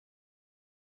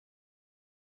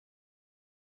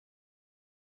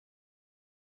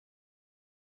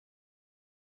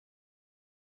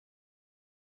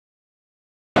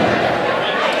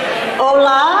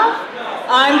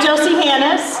I'm Josie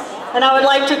Hannes, and I would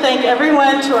like to thank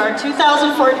everyone to our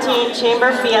 2014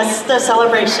 Chamber Fiesta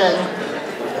celebration.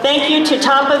 Thank you to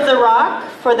Top of the Rock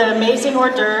for the amazing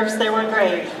hors d'oeuvres. They were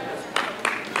great.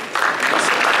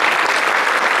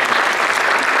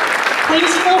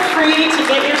 Please feel free to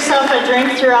get yourself a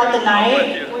drink throughout the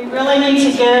night. We really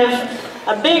need to give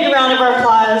a big round of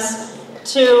applause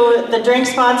to the drink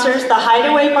sponsors, the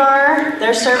Hideaway bar.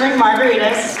 They're serving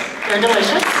margaritas. They're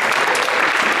delicious.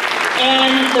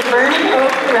 And the Burning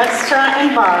Oak Restaurant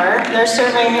and Bar. They're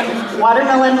serving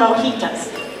watermelon mojitos.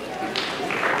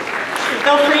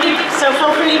 Feel free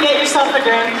to get yourself a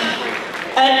drink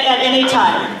at any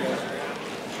time.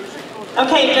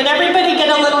 Okay, did everybody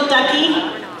get a little ducky?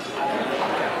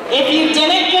 If you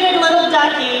didn't get a little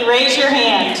ducky, raise your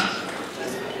hand.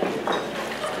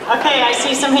 Okay, I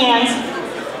see some hands.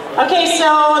 Okay,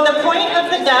 so the point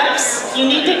of the ducks, you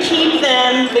need to keep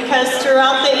them because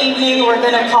throughout the evening we're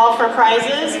going to call for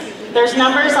prizes. There's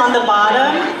numbers on the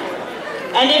bottom.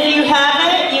 And if you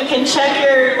haven't, you can check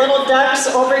your little ducks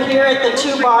over here at the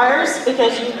 2 bars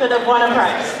because you could have won a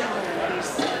prize.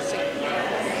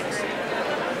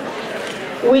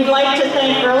 We'd like to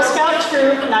thank Girl Scout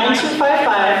Troop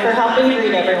 9255 for helping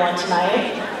greet everyone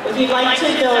tonight. If you'd like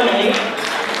to donate,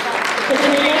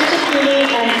 Katrina Shakini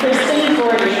and Kristen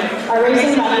Gordy are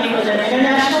raising money for their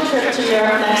international trip to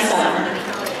Europe next summer.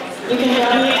 You can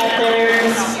donate at their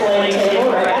display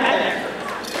table right back there.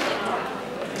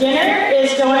 Dinner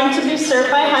is going to be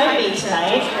served by Hy-Vee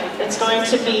tonight. It's going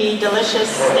to be delicious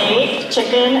steak,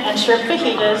 chicken, and shrimp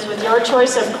fajitas with your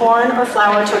choice of corn or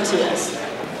flour tortillas.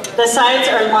 The sides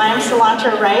are lime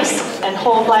cilantro rice and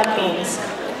whole black beans.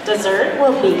 Dessert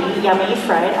will be yummy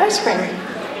fried ice cream.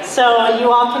 So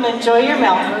you all can enjoy your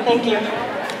meal. Thank you.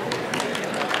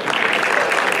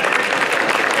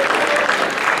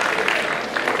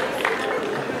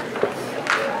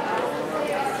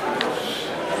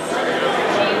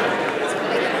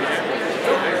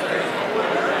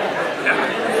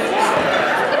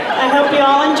 I hope you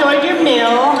all enjoyed your meal.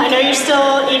 I know you're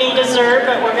still eating dessert,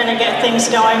 but we're going to get things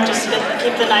going just to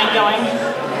keep the night going.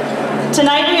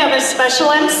 Tonight we have a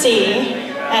special MC,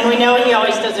 and we know he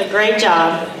always does a great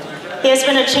job. He has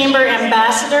been a chamber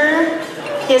ambassador.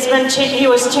 He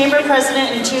was chamber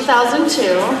president in 2002,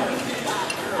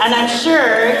 and I'm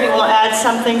sure he will add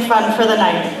something fun for the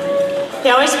night. He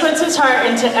always puts his heart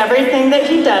into everything that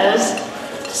he does.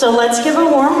 So let's give a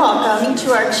warm welcome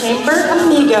to our chamber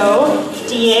amigo,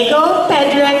 Diego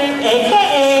Pedrick,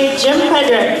 aka Jim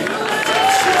Pedrick.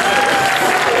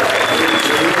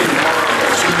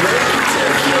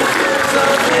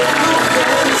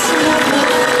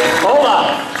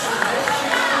 Hola.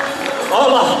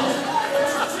 Hola.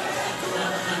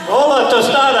 Hola,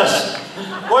 tostadas.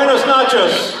 Buenos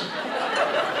nachos.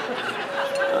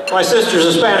 My sister's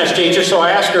a Spanish teacher, so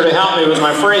I asked her to help me with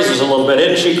my phrases a little bit.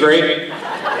 Isn't she great?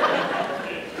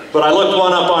 But I looked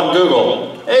one up on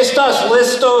Google. ¿Estás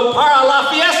listo para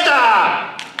la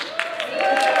fiesta?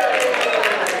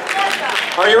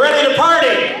 Are you ready to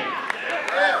party?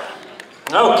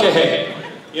 Okay.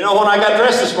 You know, when I got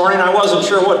dressed this morning, I wasn't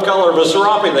sure what color of a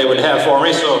serape they would have for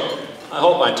me, so I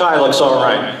hope my tie looks all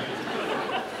right.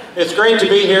 It's great to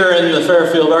be here in the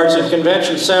Fairfield Arts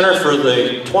Convention Center for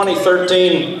the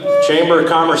 2013 Chamber of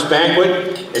Commerce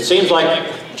Banquet. It seems like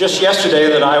just yesterday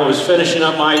that I was finishing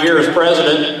up my year as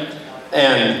president,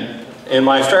 and in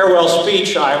my farewell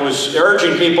speech, I was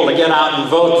urging people to get out and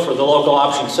vote for the local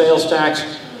option sales tax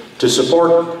to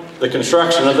support the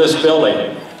construction of this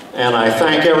building. And I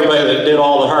thank everybody that did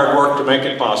all the hard work to make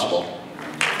it possible.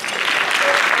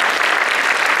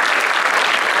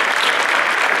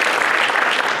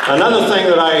 Another thing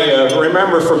that I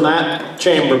remember from that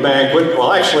chamber banquet,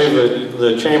 well actually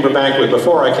the chamber banquet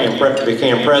before I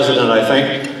became president, I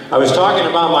think, I was talking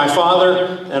about my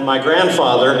father and my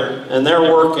grandfather and their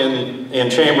work in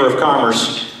Chamber of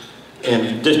Commerce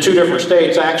in 2 different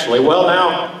states actually. Well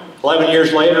now, 11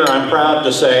 years later, I'm proud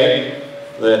to say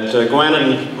that Gwen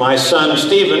and my son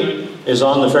Stephen is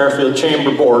on the Fairfield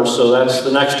Chamber Board, so that's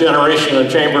the next generation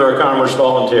of Chamber of Commerce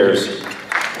volunteers.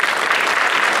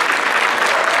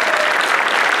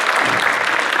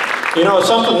 You know,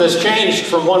 something that's changed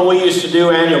from when we used to do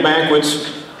annual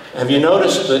banquets. Have you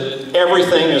noticed that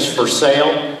everything is for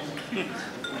sale?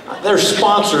 There's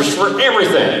sponsors for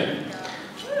everything.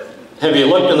 Have you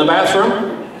looked in the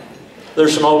bathroom?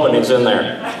 There's some openings in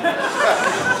there.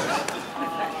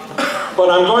 But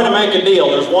I'm going to make a deal.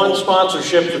 There's one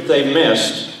sponsorship that they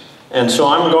missed, and so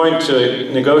I'm going to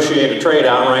negotiate a trade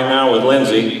out right now with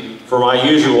Lindsay for my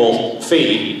usual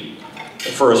fee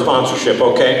for a sponsorship,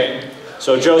 okay?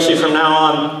 So Josie, from now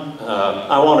on,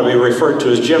 I want to be referred to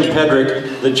as Jim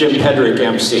Pedrick, the Jim Pedrick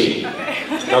MC.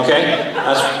 Okay?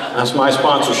 That's my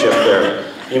sponsorship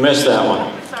there. You missed that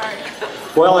one. Sorry.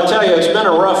 Well, I tell you, it's been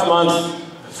a rough month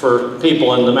for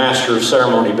people in the master of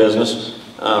ceremony business.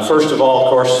 First of all, of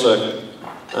course,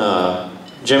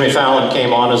 Jimmy Fallon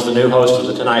came on as the new host of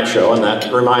The Tonight Show, and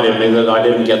that reminded me that I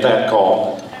didn't get that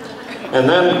call. And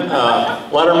then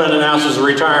Letterman announces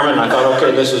retirement, and I thought,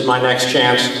 okay, this is my next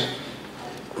chance.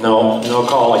 No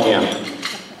call again.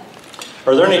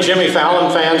 Are there any Jimmy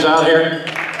Fallon fans out here?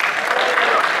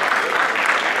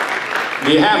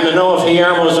 Do you happen to know if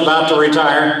Guillermo was about to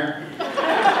retire?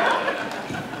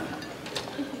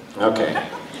 Okay.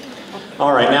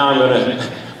 All right, now I'm going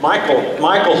to...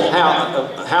 Michael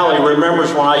Halley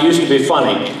remembers when I used to be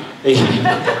funny.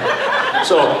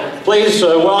 So please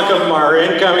welcome our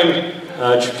incoming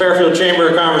Fairfield Chamber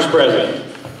of Commerce president.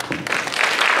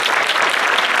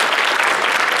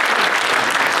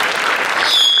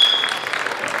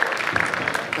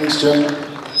 Thanks, Jim.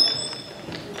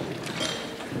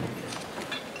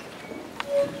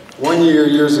 1 year,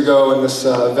 years ago, when this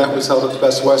event was held at the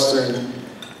Best Western,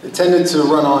 it tended to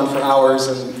run on for hours,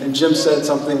 and Jim said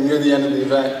something near the end of the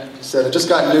event. He said, "I just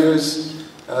got news,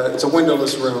 it's a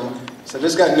windowless room. He said, I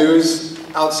just got news,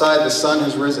 outside the sun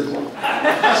has risen." So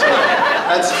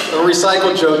that's a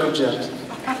recycled joke of Jim's.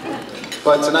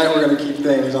 But tonight we're going to keep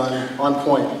things on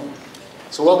point.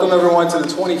 So welcome everyone to the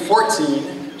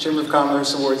 2014 Chamber of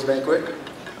Commerce Awards Banquet.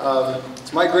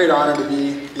 It's my great honor to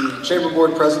be the Chamber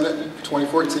Board President for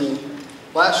 2014.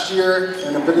 Last year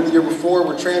and a bit of the year before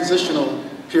were transitional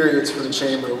periods for the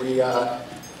Chamber. We,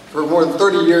 for more than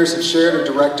 30 years, have shared a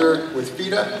director with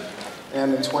Fiesta,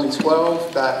 and in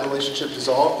 2012, that relationship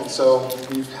dissolved, and so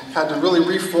we've had to really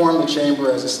reform the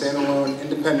Chamber as a standalone,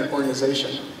 independent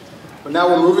organization. But now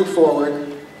we're moving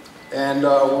forward, and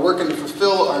we're working to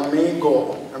fulfill our main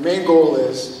goal. Our main goal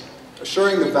is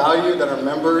assuring the value that our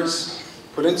members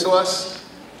put into us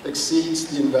exceeds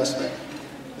the investment.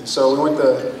 And so we want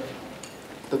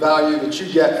the value that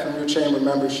you get from your Chamber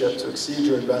membership to exceed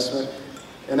your investment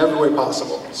in every way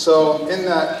possible. So in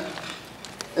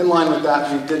line with that,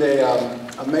 we did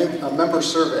a member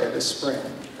survey this spring.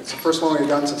 It's the first one we've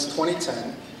done since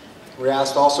 2010. We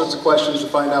asked all sorts of questions to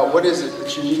find out what is it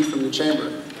that you need from your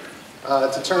Chamber.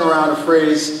 To turn around a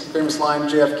phrase, famous line,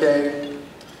 JFK,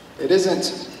 it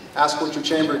isn't ask what your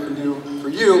Chamber can do for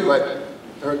you, but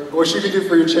or what you can do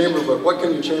for your Chamber, but what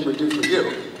can your Chamber do for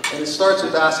you? And it starts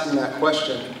with asking that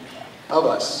question of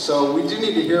us. So we do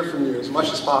need to hear from you as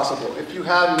much as possible. If you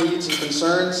have needs and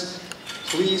concerns,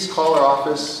 please call our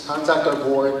office, contact our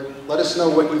board, let us know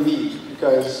what you need,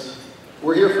 because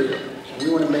we're here for you. We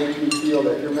want to make you feel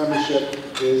that your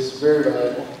membership is very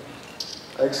valuable.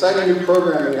 An exciting new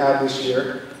program we have this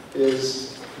year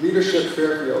is Leadership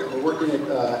Fairfield. We're working at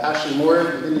Ashley Moore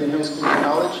from Indian Hills Community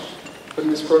College, putting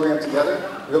this program together.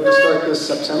 We hope to start this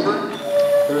September.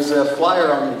 There's a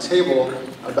flyer on the table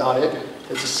about it.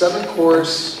 It's a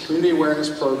 7-course community awareness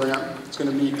program. It's going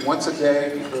to meet once a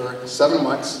day for 7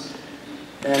 months.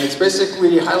 And it's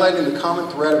basically highlighting the common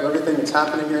thread of everything that's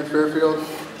happening here in Fairfield,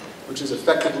 which is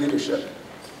effective leadership.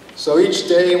 So each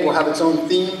day will have its own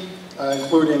theme,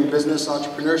 including business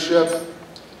entrepreneurship,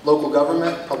 local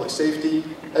government, public safety,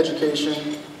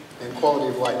 education, and quality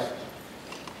of life.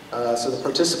 So the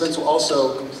participants will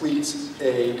also complete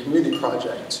a community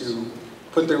project to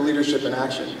put their leadership in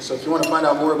action. So if you want to find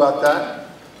out more about that,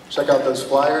 check out those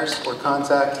flyers or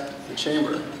contact the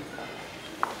Chamber.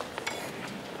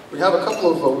 We have a couple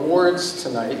of awards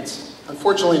tonight.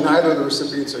 Unfortunately, neither of the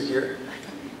recipients are here,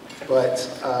 but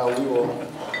we will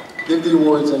give the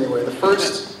awards anyway. The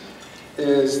first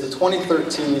is the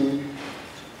 2013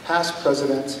 Past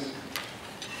President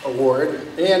Award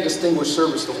and Distinguished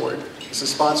Service Award. This is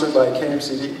sponsored by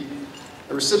KMCD.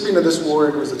 The recipient of this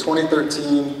award was the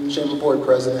 2013 Chamber Board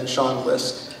President, Sean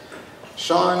Lisk.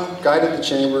 Sean guided the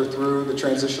Chamber through the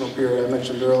transitional period I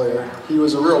mentioned earlier. He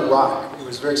was a real rock. He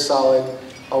was very solid,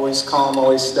 always calm,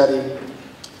 always steady.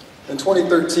 In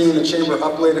 2013, the Chamber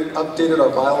updated our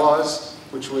bylaws,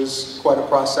 which was quite a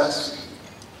process,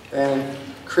 and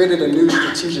created a new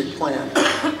strategic plan.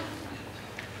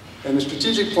 In the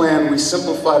strategic plan, we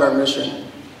simplified our mission.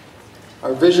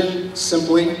 Our vision,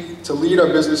 simply, to lead our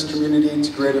business community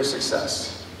to greater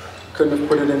success. Couldn't have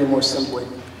put it any more simply.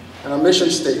 And our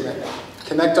mission statement,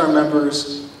 connect our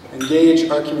members, engage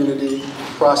our community,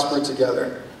 prosper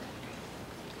together.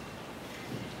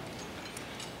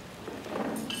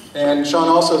 And Sean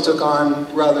also took on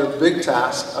a rather big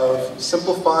task of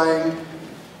simplifying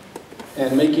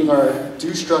and making our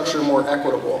due structure more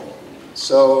equitable.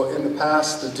 So in the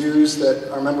past, the dues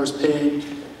that our members paid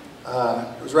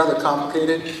It was rather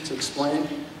complicated to explain.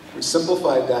 We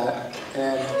simplified that,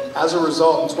 and as a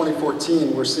result, in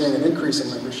 2014, we're seeing an increase in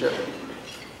membership.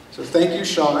 So thank you,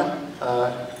 Sean.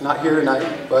 Not here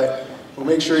tonight, but we'll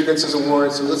make sure he gets his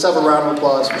award. So let's have a round of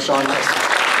applause for Sean Nelson.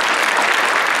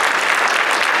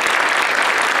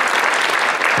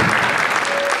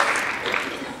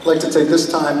 I'd like to take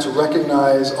this time to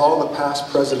recognize all the past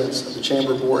presidents of the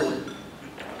Chamber Board.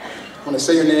 When I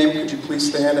say your name, could you please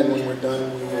stand, and when we're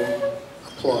done, we will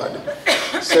applaud.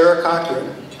 Sarah Cochran,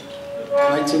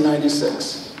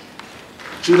 1996.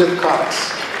 Judith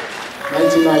Cox,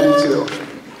 1992.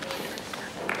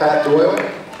 Pat Doyle,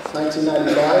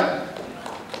 1995.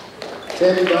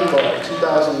 Tammy Dunbar,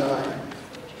 2009.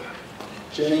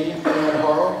 Jane Ann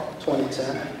Harrell,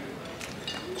 2010.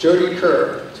 Jody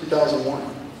Kerr, 2001.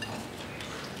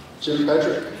 Jim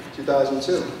Pedrick,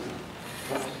 2002.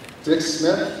 Dick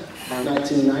Smith,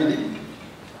 1990.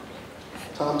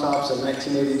 Tom Thompson,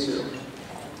 1982.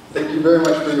 Thank you very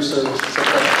much for your service.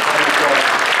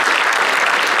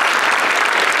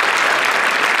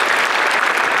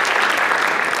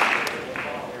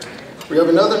 We have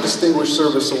another Distinguished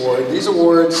Service Award. These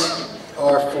awards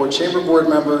are for Chamber Board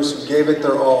members who gave it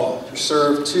their all, who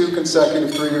served 2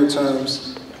 consecutive 3-year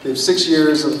terms, gave 6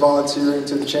 years of volunteering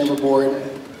to the Chamber Board.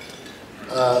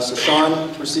 So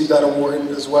Sean received that award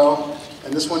as well.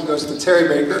 And this one goes to Terry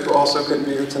Baker, who also couldn't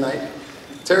be here tonight.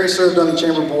 Terry served on the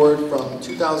Chamber Board from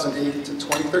 2008 to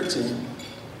 2013.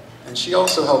 And she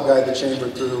also helped guide the Chamber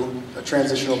through a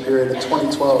transitional period in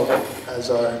 2012 as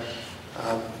our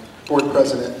board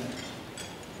president.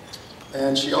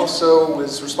 And she also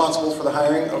was responsible for the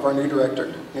hiring of our new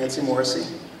director, Nancy Morrissey.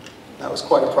 That was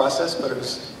quite a process, but it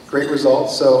was great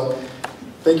results. So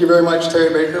thank you very much, Terry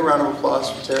Baker. Round of applause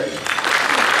for Terry.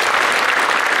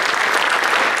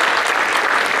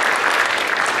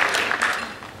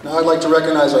 Now I'd like to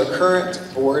recognize our current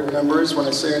board members. When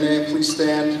I say your name, please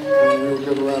stand and we'll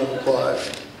give a round of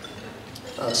applause.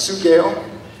 Sue Gale,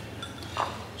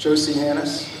 Josie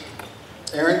Hannes,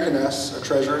 Aaron Kness, our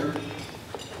treasurer,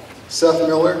 Seth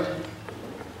Miller,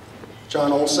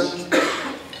 John Olson,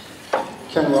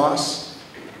 Ken Ross,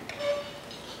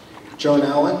 Joan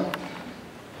Allen,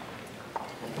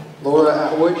 Laura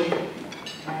Atwood,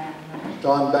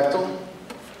 Don Bechtel,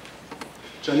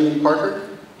 Janine Parker,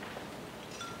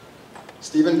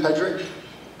 Stephen Pedrick,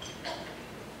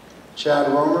 Chad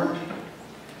Romer,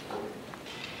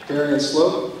 Darian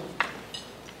Slope,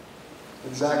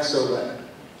 and Zach Sobek.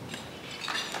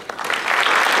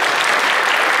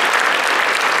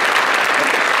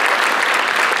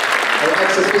 Our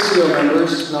ex officio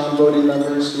members, non-voting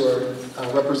members who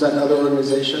represent other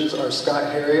organizations are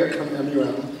Scott Harriott from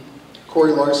MUM,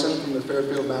 Corey Larson from the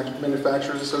Fairfield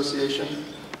Manufacturers Association,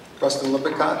 Rustin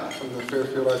Lippincott from the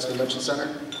Fairfield Arts Convention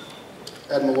Center,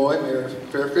 Ed Malloy, Mayor of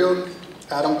Fairfield,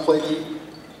 Adam Plaguey,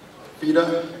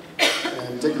 FIDA,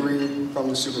 and Dick Reed from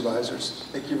the supervisors.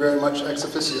 Thank you very much, ex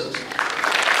officios.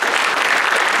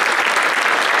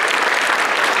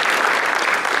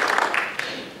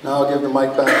 Now I'll give the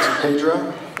mic back to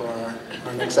Pedro for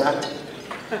our next act.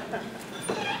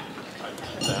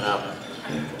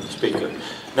 Speaker.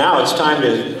 Now it's time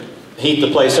to heat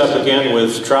the place up again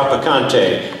with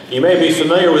Tropicante. You may be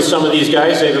familiar with some of these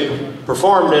guys. They've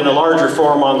performed in a larger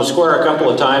form on the square a couple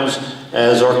of times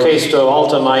as Orquesta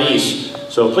Alta Mais.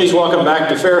 So please welcome back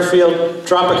to Fairfield,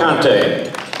 Tropicante.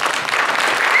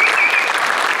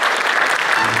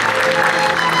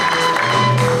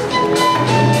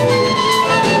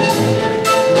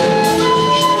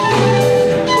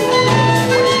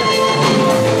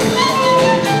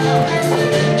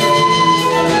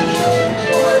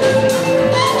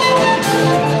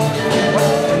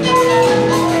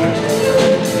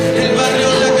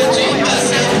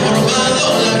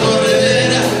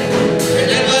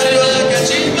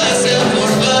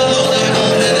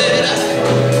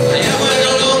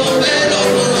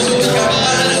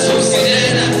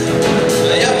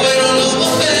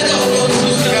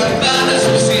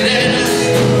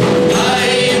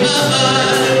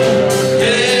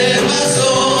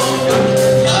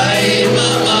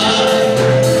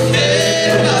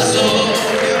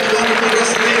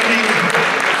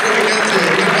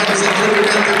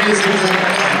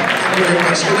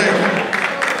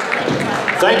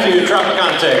 Thank you,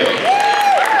 Tropicante.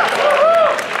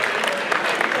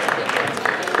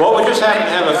 Well, we just happen to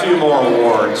have a few more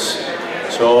awards.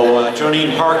 So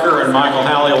Jonine Parker and Michael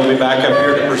Halley will be back up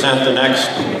here to present the next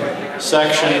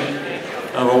section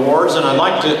of awards. And I'd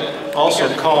like to also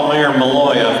call Mayor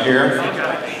Malloy up here.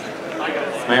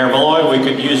 Mayor Malloy, we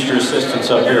could use your assistance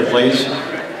up here, please.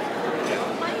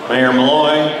 Mayor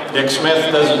Malloy, Dick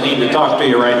Smith doesn't need to talk to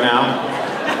you right now.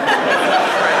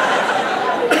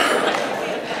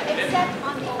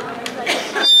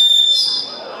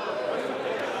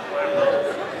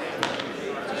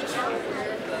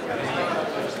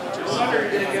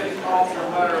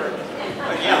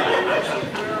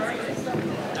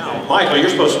 Now, Michael, you're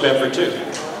supposed to bet for two.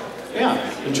 Yeah,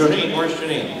 and Janine, where's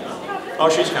Janine? Oh,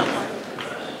 she's coming.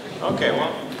 Okay,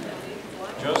 well,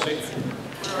 Josie.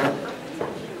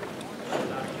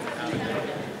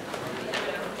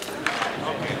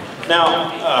 Now,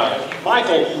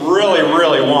 Michael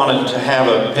really wanted to have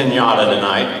a piñata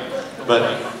tonight,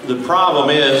 but the problem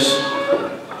is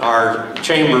our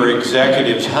chamber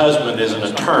executive's husband is an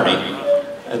attorney,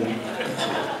 and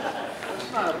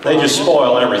they just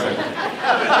spoil everything.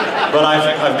 But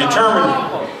I've determined,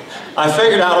 I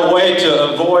figured out a way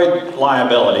to avoid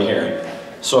liability here.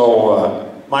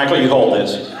 So, Michael, you hold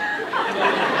this.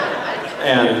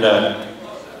 And,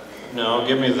 no,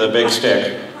 give me the big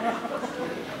stick.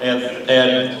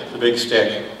 Ed, the big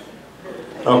stick.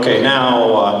 Okay,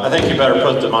 now, I think you better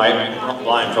put the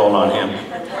blindfold on him.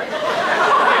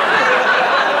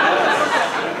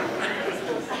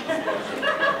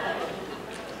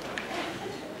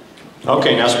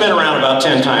 Okay, now spin around about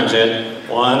 10 times, Ed.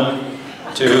 1,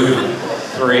 2,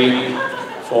 3,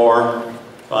 4,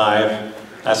 5.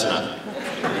 That's enough.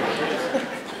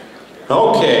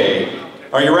 Okay.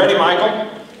 Are you ready,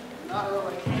 Michael? Not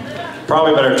really.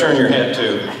 Probably better turn your head,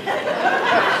 too.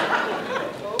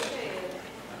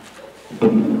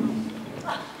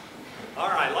 All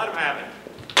right, let him have it.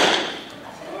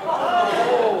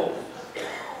 Oh.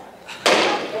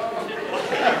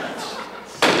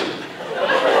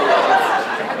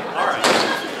 All right.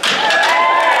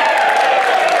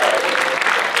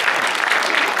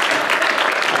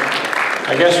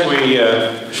 I guess we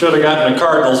should have gotten a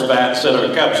Cardinals bat instead of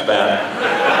a Cubs bat.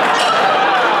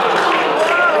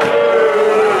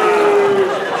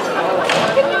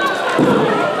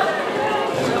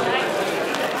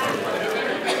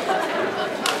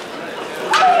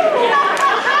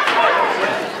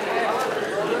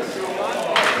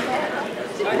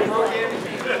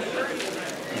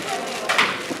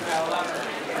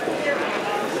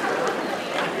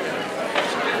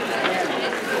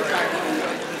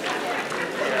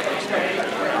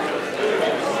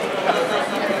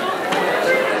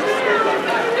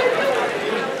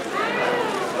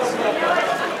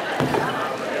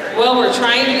 Well, we're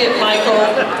trying to get Michael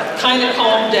kind of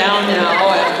calmed down now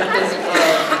after this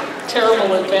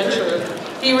terrible adventure.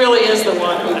 He really is the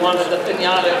one who wanted the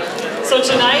piñata. So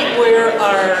tonight we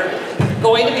are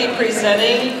going to be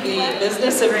presenting the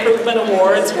Business Improvement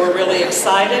Awards. We're really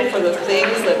excited for the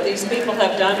things that these people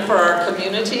have done for our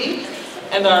community.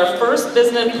 And our first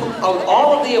business,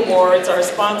 all of the awards are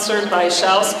sponsored by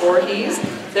Schaus Voorhees.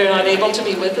 They're not able to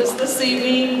be with us this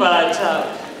evening, but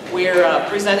we're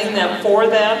presenting them for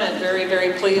them and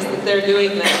very pleased that they're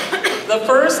doing that. The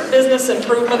first Business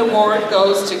Improvement Award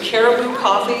goes to Caribou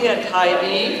Coffee and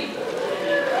Hy-Vee.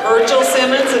 Virgil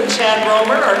Simmons and Chad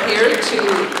Romer are here to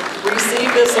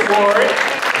receive this award.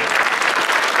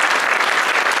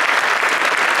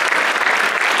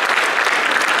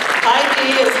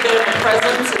 Hy-Vee has been a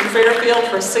presence in Fairfield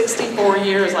for 64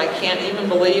 years. I can't even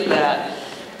believe that.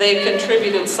 They've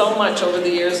contributed so much over the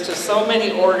years to so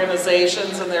many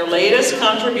organizations, and their latest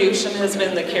contribution has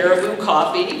been the Caribou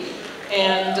Coffee,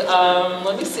 and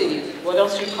let me see, what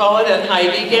else do you call it, and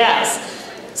Hy-Vee gas.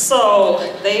 So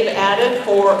they've added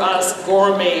for us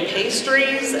gourmet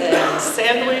pastries and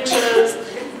sandwiches.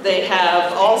 They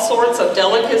have all sorts of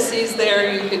delicacies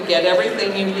there. You can get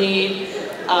everything you need,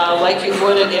 like you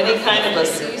would at any kind of a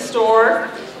C-store.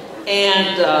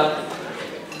 And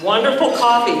wonderful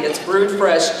coffee. It's brewed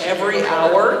fresh every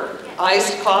hour.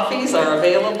 Iced coffees are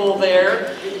available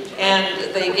there.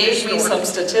 And they gave me some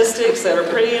statistics that are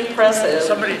pretty impressive.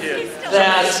 Somebody did.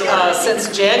 That since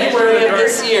January of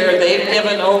this year, they've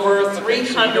given over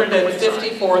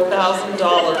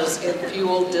 $354,000 in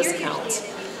fuel discounts.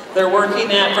 They're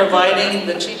working at providing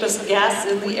the cheapest gas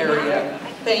in the area.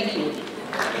 Thank you.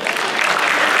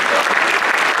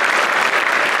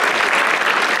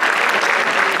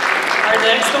 Our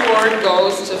next award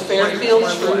goes to Fairfield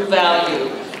True Value,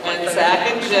 and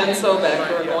Zach and Jen Sobek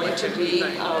are going to be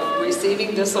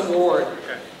receiving this award.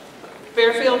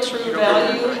 Fairfield True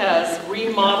Value has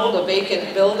remodeled a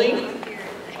vacant building,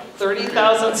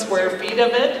 30,000 square feet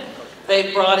of it.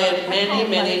 They've brought in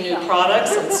many new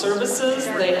products and services.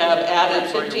 They have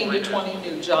added 15 to 20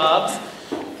 new jobs.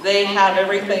 They have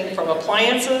everything from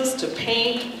appliances to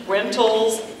paint,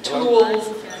 rentals, tools,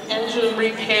 engine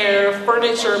repair,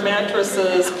 furniture,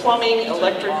 mattresses, plumbing,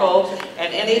 electrical,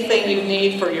 and anything you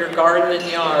need for your garden and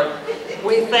yard.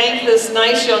 We thank this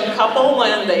nice young couple,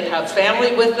 and they have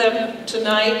family with them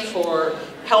tonight, for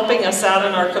helping us out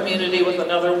in our community with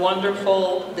another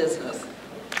wonderful business.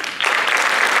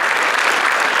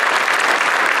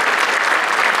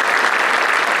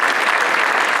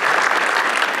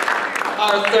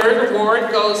 Our third award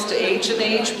goes to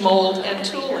H&H Mold and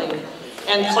Tooling.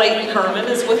 And Clayton Herman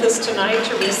is with us tonight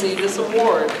to receive this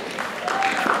award.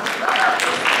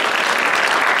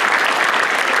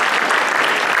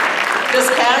 This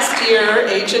past year,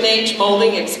 H&H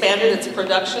Molding expanded its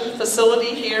production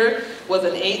facility here with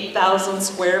an 8,000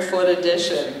 square foot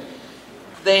addition.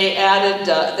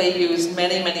 They used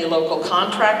many local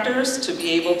contractors to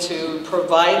be able to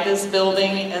provide this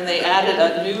building, and they added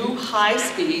a new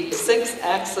high-speed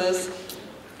 6-axis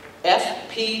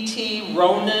FPT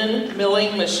Ronin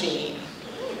milling machine.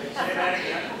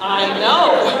 I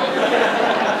know.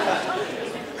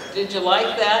 Did you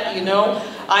like that? You know,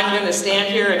 I'm going to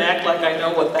stand here and act like I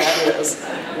know what that is.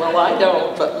 Well, I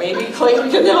don't, but maybe Clayton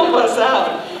can help us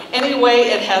out. Anyway,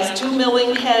 it has 2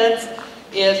 milling heads.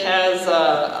 It has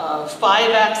a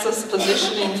 5-axis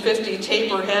positioning, 50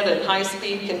 taper head, and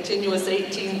high-speed continuous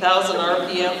 18,000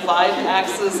 RPM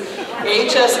 5-axis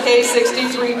HSK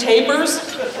 63 tapers.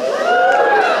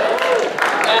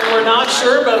 And we're not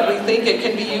sure, but we think it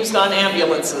can be used on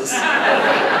ambulances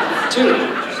too.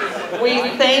 We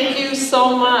thank you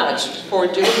so much for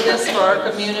doing this for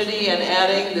our community and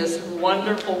adding this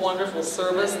wonderful, wonderful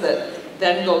service that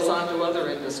then goes on to other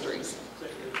industries.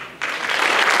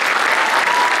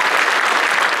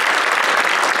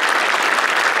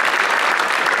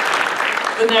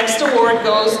 The next award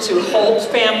goes to Holt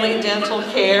Family Dental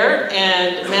Care,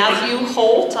 and Matthew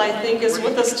Holt, I think, is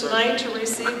with us tonight to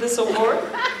receive this award.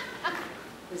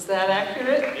 Is that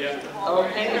accurate? Yeah.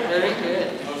 Okay, very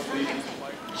good.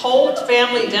 Holt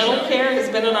Family Dental Care has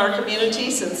been in our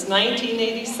community since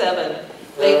 1987.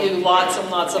 They do lots and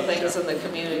lots of things in the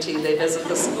community. They visit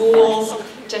the schools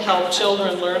to help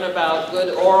children learn about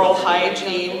good oral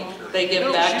hygiene. They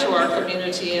give back to our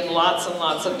community in lots and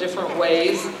lots of different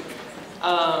ways.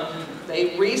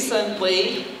 They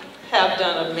recently have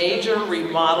done a major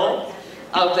remodel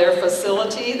of their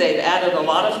facility. They've added a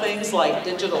lot of things like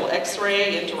digital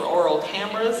x-ray, intraoral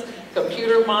cameras,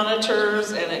 computer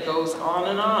monitors, and it goes on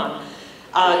and on.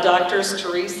 Doctors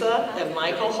Teresa and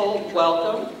Michael Holt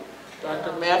welcome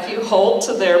Dr. Matthew Holt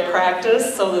to their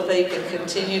practice so that they can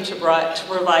continue to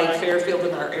provide Fairfield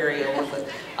in our area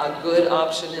with a good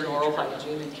option in oral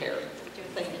hygiene and care.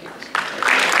 Thank you.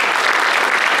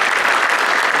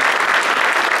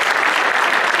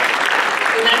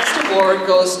 The next award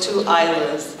goes to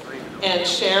Isla's, and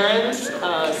Sharon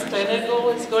Steinigel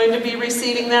is going to be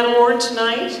receiving that award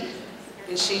tonight.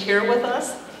 Is she here with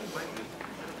us?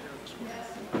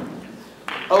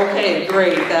 Okay,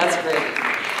 great, that's great.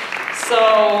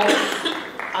 So,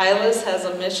 Isla's has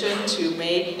a mission to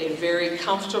make a very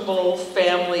comfortable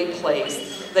family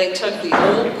place. They took the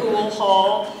old pool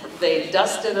hall, they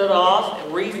dusted it off,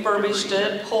 refurbished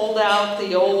it, pulled out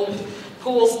the old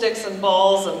pool sticks and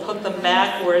balls and put them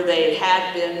back where they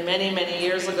had been many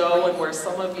years ago, and where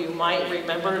some of you might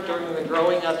remember during the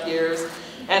growing up years,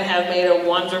 and have made a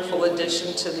wonderful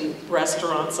addition to the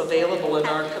restaurants available in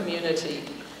our community.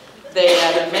 They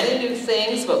added many new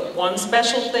things, but one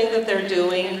special thing that they're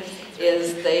doing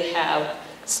is they have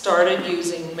started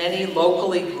using many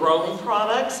locally grown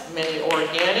products, many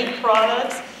organic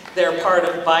products. They're part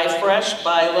of Buy Fresh,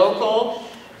 Buy Local.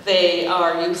 They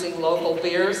are using local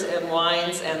beers and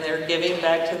wines, and they're giving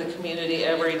back to the community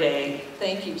every day.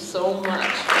 Thank you so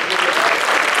much.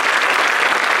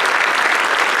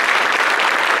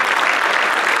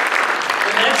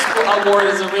 The next award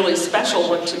is a really special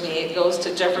one to me. It goes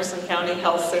to Jefferson County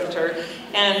Health Center,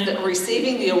 and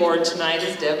receiving the award tonight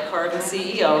is Deb Cardin,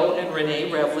 CEO, and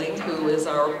Renee Revling, who is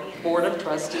our Board of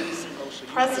Trustees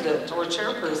President or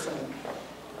Chairperson.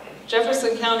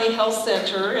 Jefferson County Health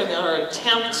Center, in our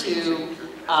attempt to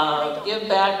give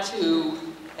back to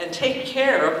and take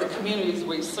care of the communities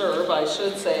we serve, I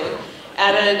should say,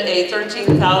 added a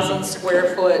 13,000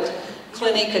 square foot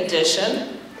clinic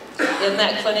addition. In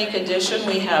that clinic addition,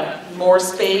 we have more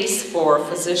space for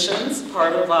physicians.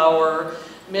 Part of our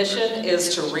mission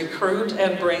is to recruit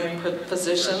and bring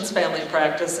physicians, family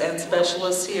practice, and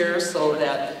specialists here so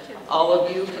that all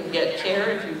of you can get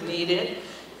care if you need it.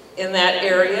 In that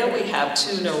area, we have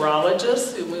 2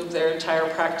 neurologists who moved their entire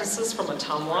practices from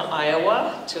Ottumwa,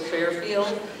 Iowa to Fairfield.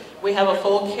 We have a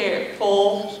full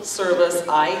service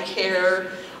eye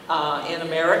care in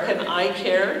American Eye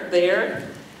Care there.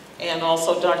 And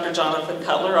also Dr. Jonathan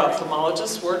Cutler,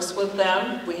 ophthalmologist, works with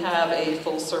them. We have a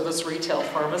full service retail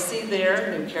pharmacy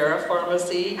there, New Cara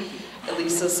Pharmacy,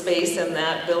 Elisa's space in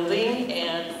that building,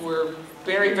 and we're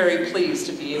very pleased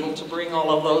to be able to bring all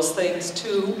of those things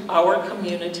to our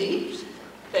community.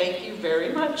 Thank you very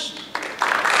much.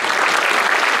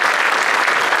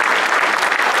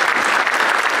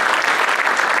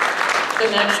 The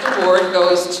next award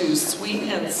goes to Sweet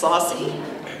and Saucy.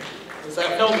 Is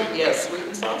that, no, yes, Sweet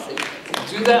and Saucy.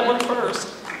 Do that one first.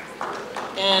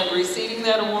 And receiving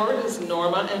that award is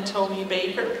Norma and Tony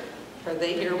Baker. Are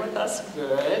they here with us?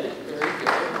 Good, very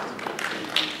good.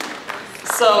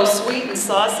 So Sweet and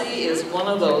Saucy is one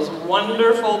of those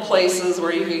wonderful places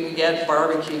where you can get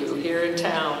barbecue here in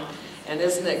town. And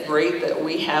isn't it great that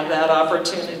we have that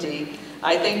opportunity?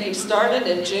 I think you started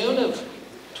in June of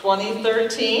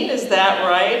 2013, is that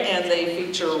right? And they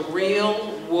feature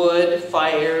real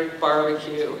wood-fired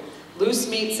barbecue. Loose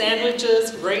meat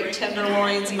sandwiches, great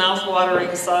tenderloins,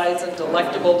 mouth-watering sides, and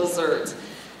delectable desserts.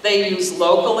 They use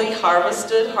locally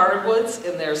harvested hardwoods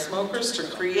in their smokers to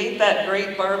create that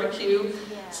great barbecue.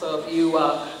 So if you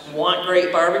want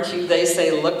great barbecue, they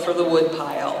say look for the wood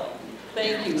pile.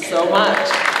 Thank you so much.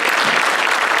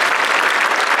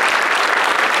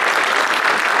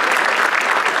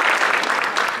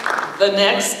 The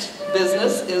next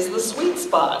business is the Sweet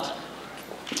Spot.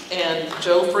 And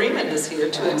Joe Freeman is here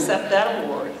to accept that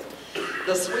award.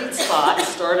 The Sweet Spot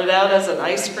started out as an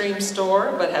ice cream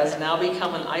store, but has now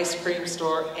become an ice cream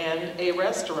store and a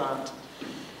restaurant.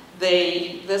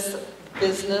 This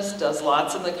business does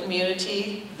lots in the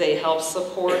community. They help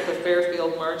support the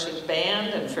Fairfield Marching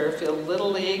Band and Fairfield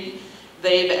Little League.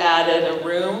 They've added a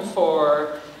room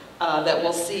for that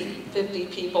will seat 50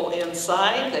 people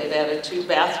inside. They've added 2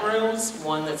 bathrooms,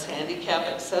 one that's handicap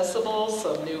accessible,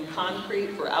 some new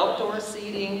concrete for outdoor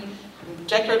seating,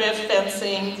 decorative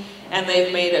fencing, and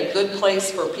they've made a good place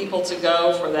for people to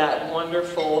go for that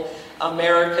wonderful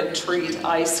American treat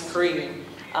ice cream.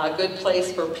 A good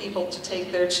place for people to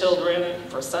take their children,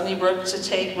 for Sunnybrook to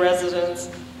take residents.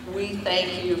 We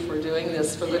thank you for doing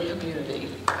this for the community.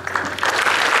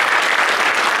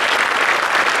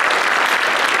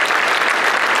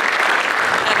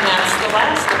 And that's the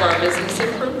last of our Business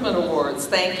Improvement Awards.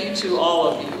 Thank you to all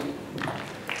of you.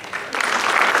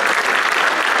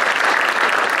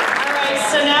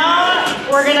 So now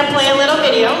we're going to play a little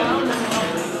video.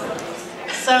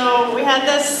 So we had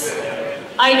this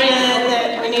idea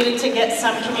that we needed to get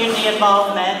some community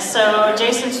involvement. So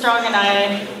Jason Strong and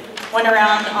I went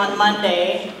around on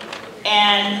Monday,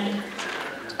 and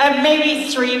maybe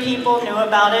 3 people knew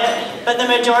about it, but the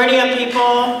majority of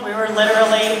people, we were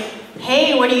literally,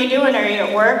 hey, what are you doing? Are you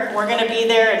at work? We're going to be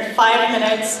there in 5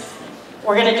 minutes.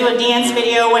 We're going to do a dance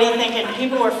video. What do you think? And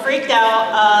people were freaked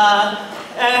out.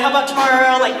 How about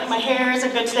tomorrow? Like, my hair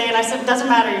isn't good today. And I said, it doesn't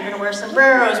matter. You're going to wear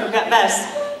sombreros. We've got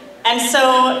vests. And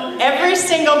so every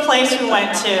single place we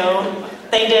went to,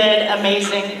 they did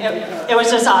amazing. It was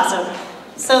just awesome.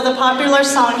 So the popular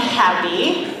song,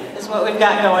 Happy, is what we've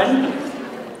got going.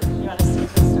 You want to see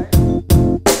if we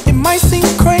start? It might seem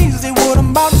crazy what I'm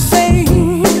about to say.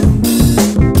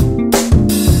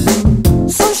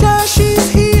 Sunshine, she's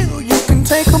here. You can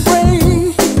take a break.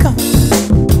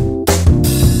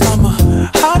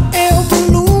 Hot air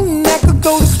balloon that could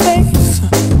go to space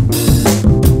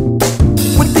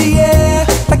with the air,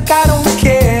 like I don't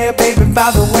care, baby,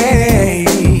 by the way.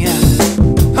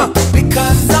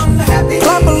 Because I'm happy.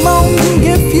 Clap along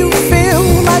if you feel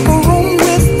like a room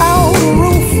without a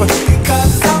roof.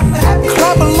 Because I'm happy.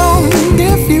 Clap along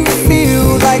if you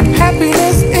feel like happy.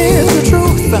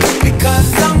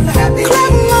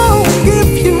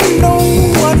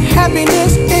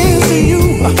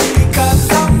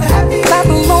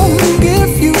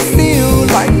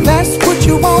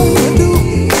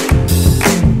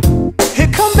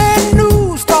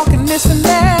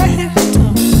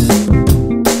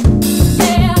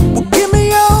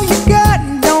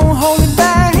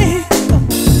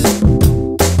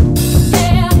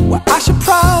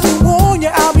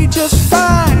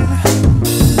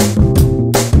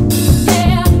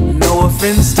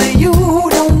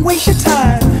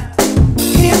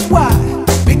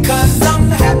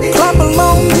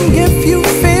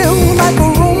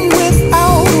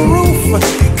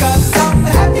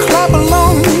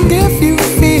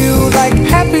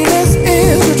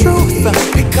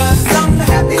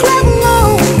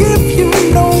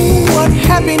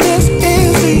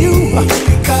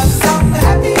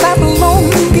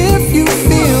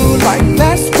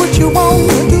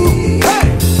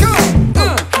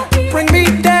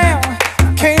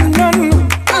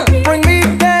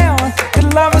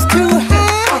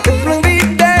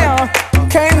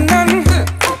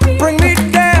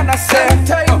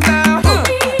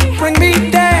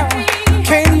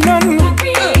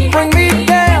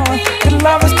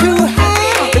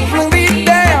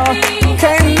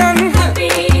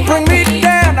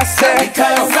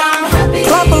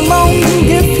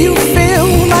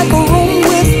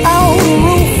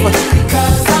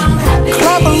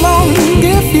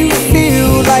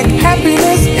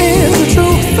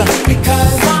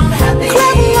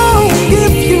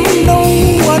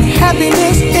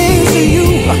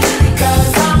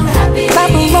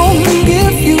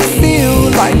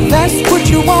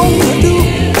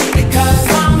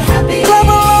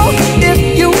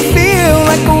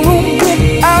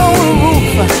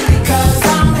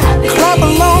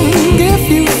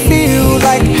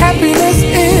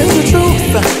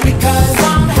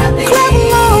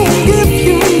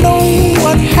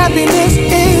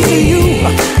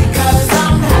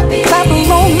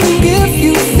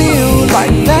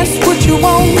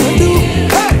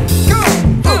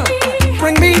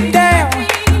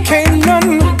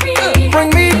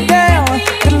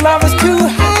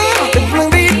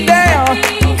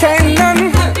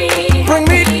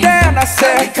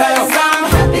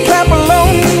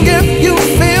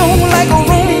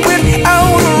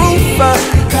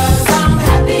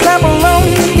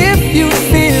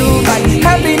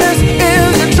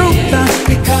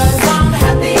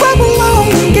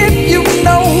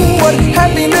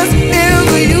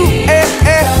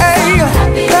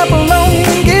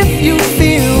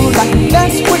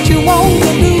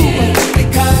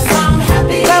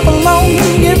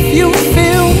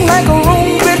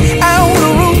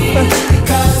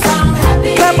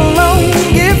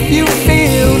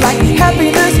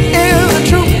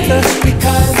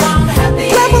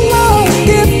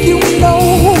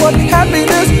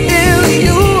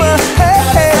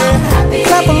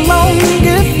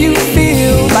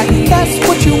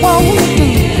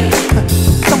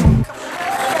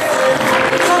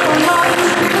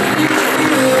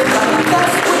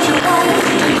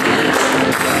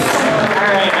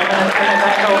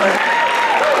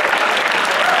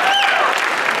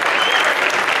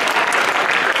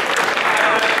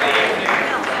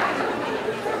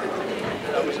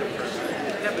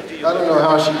 I don't know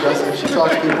how she does it. She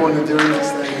talks people into doing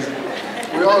these things.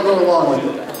 We all go along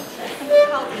with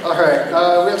it. All right,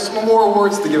 we have some more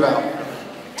awards to give out.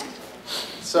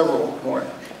 Several more.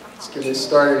 Let's get it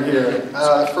started here.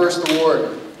 The first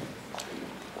award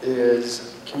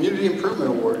is Community Improvement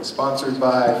Award, sponsored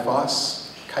by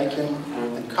Foss, Kiken,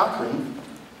 and Cochran.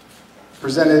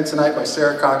 Presented tonight by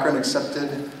Sarah Cochran,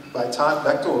 accepted by Todd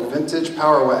Bechtel of Vintage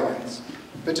Power Wagons.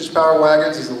 Vintage Power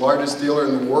Wagons is the largest dealer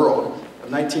in the world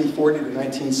of 1940 to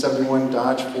 1971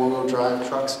 Dodge four-wheel drive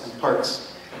trucks and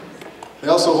parts. They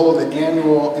also hold the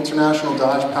annual International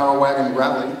Dodge Power Wagon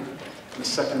Rally the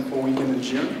second full weekend in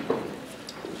June.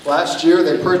 Last year,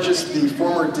 they purchased the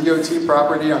former DOT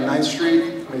property on 9th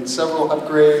Street, made several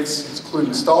upgrades, including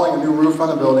installing a new roof on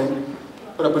the building,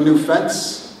 put up a new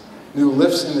fence, new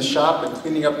lifts in the shop, and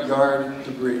cleaning up yard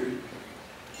debris.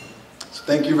 So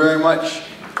thank you very much.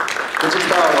 Vintage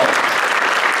Power Wagon.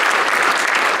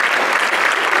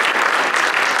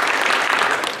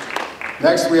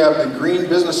 Next, we have the Green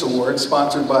Business Award,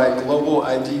 sponsored by Global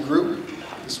ID Group.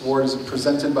 This award is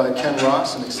presented by Ken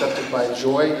Ross and accepted by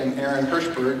Joy and Aaron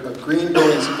Hirschberg of Green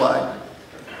Building Supply.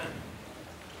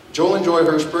 Joel and Joy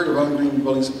Hirschberg have owned Green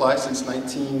Building Supply since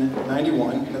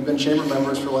 1991 and have been chamber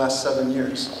members for the last 7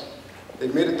 years.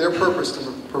 They've made it their purpose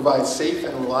to provide safe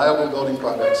and reliable building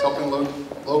products, helping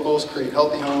locals create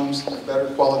healthy homes and a better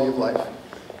quality of life.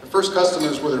 The first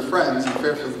customers were their friends in the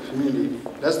Fairfield community.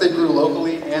 But as they grew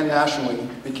locally and nationally,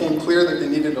 it became clear that they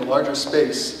needed a larger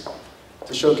space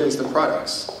to showcase their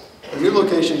products. The new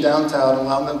location downtown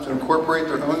allowed them to incorporate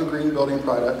their own green building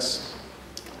products,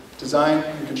 design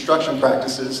and construction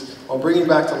practices, while bringing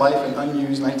back to life an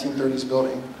unused 1930s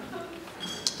building.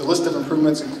 The list of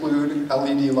improvements include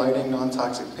LED lighting,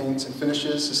 non-toxic paints and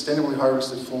finishes, sustainably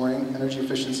harvested flooring, energy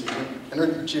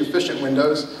efficient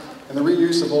windows, and the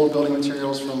reuse of old building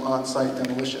materials from on-site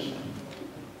demolition.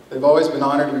 They've always been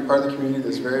honored to be part of the community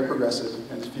that's very progressive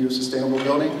in its view of sustainable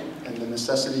building and the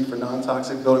necessity for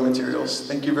non-toxic building materials.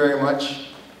 Thank you very much.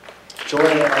 Joy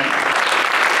and Aaron.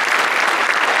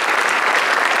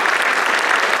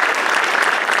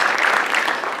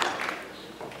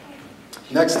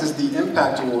 Next is the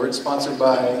Impact Award, sponsored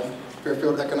by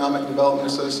Fairfield Economic Development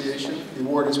Association. The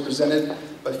award is presented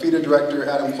by FIDA Director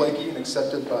Adam Flakey and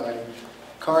accepted by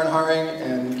Karen Haring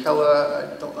and Kella,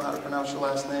 I don't know how to pronounce your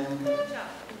last name.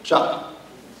 Chop.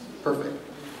 Perfect.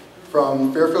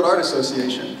 From Fairfield Art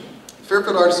Association. The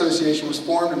Fairfield Art Association was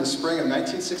formed in the spring of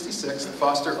 1966 to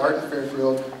foster art in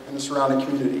Fairfield and the surrounding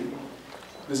community.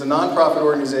 It is a nonprofit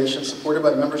organization supported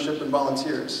by membership and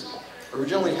volunteers.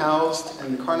 Originally housed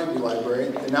in the Carnegie Library,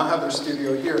 they now have their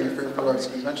studio here in the Fairfield Arts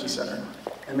Convention Center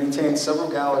and maintain several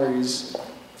gallery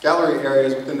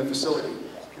areas within the facility,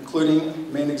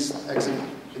 including main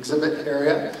exhibit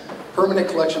area, permanent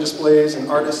collection displays, and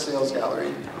artist sales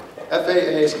gallery.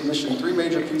 FAA has commissioned 3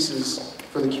 major pieces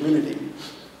for the community.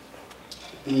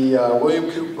 The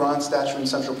William Coop bronze statue in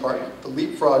Central Park, the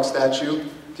leapfrog statue,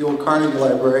 the old Carnegie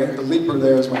Library, the leaper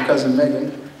there is my cousin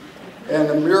Megan, and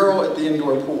a mural at the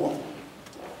indoor pool.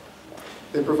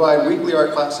 They provide weekly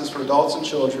art classes for adults and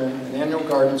children, an annual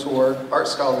garden tour, art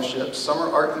scholarships, summer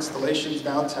art installations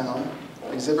downtown,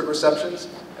 exhibit receptions,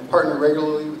 and partner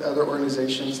regularly with other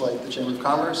organizations like the Chamber of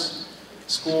Commerce,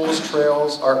 schools,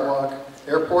 trails, Art Walk,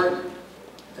 airport,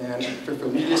 and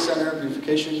Fairfield Media Center,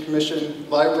 Beautification Commission,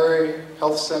 Library,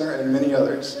 Health Center, and many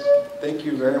others. Thank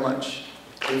you very much.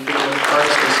 Fairfield Art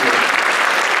Association.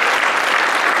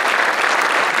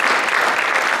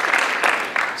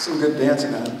 Some good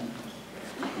dancing, huh?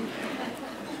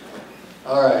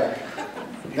 All right.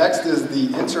 Next is the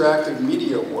Interactive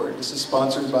Media Award. This is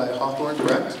sponsored by Hawthorne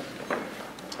Direct.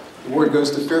 The award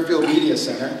goes to Fairfield Media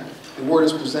Center. The award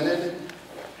is presented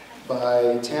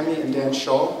by Tammy and Dan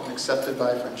Shull and accepted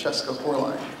by Francesca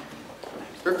Horline.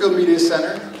 Fairfield Media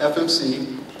Center,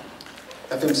 FMC,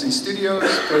 FMC Studios,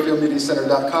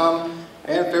 FairfieldMediaCenter.com,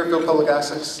 and Fairfield Public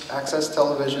Access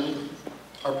Television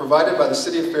are provided by the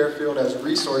City of Fairfield as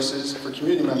resources for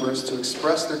community members to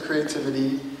express their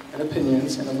creativity and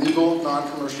opinions in a legal,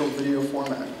 non-commercial video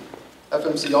format.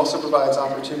 FMC also provides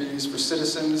opportunities for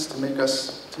citizens to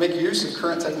make use of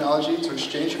current technology to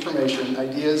exchange information,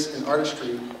 ideas, and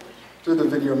artistry through the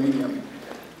video medium.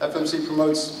 FMC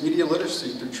promotes media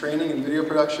literacy through training in video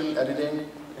production, editing,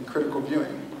 and critical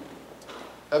viewing.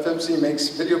 FMC makes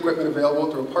video equipment available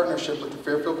through a partnership with the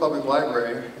Fairfield Public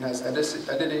Library and has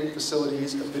editing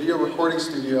facilities, a video recording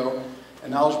studio,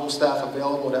 and knowledgeable staff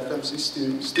available at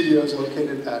FMC Studios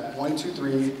located at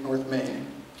 123 North Main.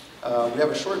 We have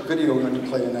a short video we're going to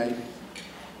play tonight.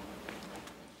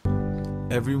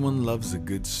 Everyone loves a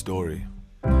good story.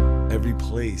 Every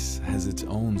place has its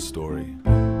own story.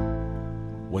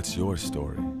 What's your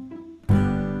story?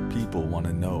 People want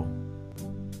to know.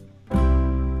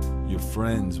 Your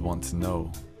friends want to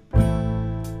know.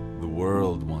 The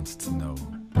world wants to know.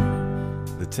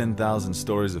 The 10,000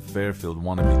 stories of Fairfield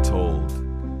want to be told,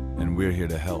 and we're here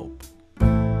to help.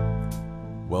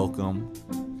 Welcome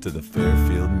to the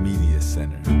Fairfield Media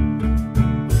Center,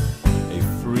 a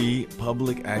free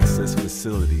public access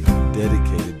facility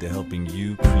dedicated to helping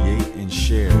you create and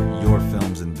share your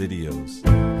films and videos.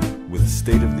 With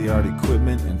state-of-the-art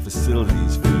equipment and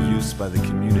facilities for use by the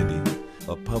community,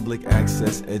 a public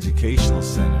access educational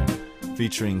center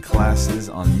featuring classes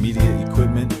on media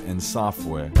equipment and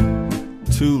software,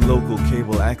 2 local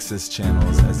cable access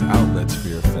channels as outlets for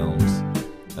your films,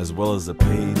 as well as a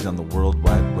page on the World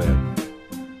Wide Web.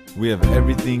 We have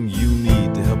everything you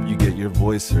need to help you get your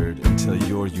voice heard and tell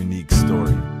your unique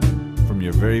story, from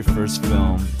your very first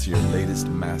film to your latest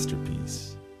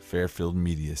masterpiece. Fairfield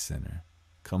Media Center.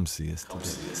 Come see us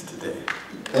today.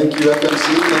 Thank you, FMC.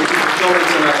 Thank you for filming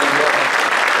tonight.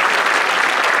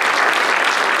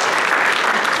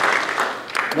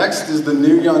 Next is the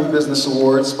New Young Business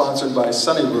Award, sponsored by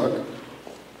Sunnybrook.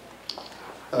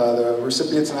 The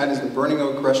recipient tonight is the Burning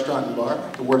Oak Restaurant and Bar.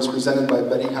 The award is presented by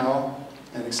Betty Howe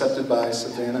and accepted by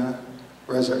Savannah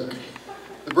Rezek.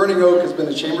 The Burning Oak has been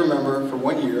a chamber member for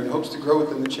 1 year and hopes to grow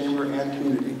within the chamber and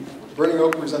community. The Burning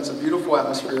Oak presents a beautiful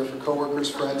atmosphere for coworkers,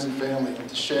 friends, and family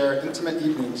to share intimate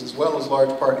evenings as well as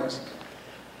large parties.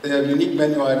 They have unique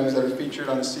menu items that are featured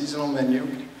on a seasonal menu,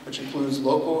 which includes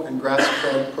local and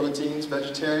grass-fed proteins,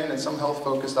 vegetarian, and some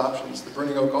health-focused options. The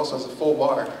Burning Oak also has a full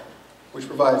bar, which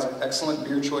provides excellent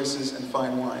beer choices and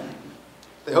fine wine.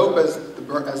 They hope as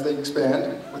they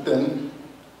expand within,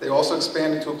 they also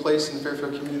expand into a place in the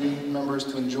Fairfield community members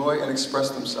to enjoy and express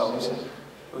themselves. They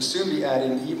will soon be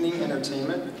adding evening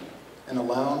entertainment and a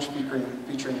lounge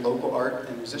featuring local art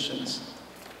and musicians.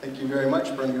 Thank you very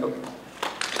much, Burning Oak.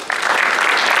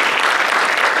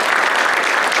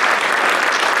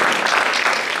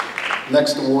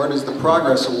 Next award is the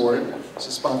Progress Award. This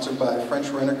is sponsored by French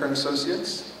Renneker &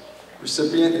 Associates.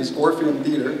 Recipient is Orpheum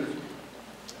Theater.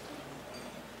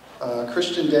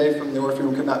 Christian Day from the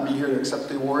Orpheum could not be here to accept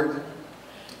the award.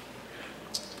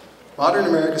 Modern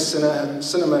American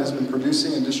cinema has been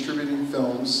producing and distributing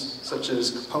films such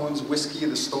as Capone's Whiskey,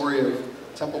 The Story of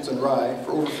Templeton Rye,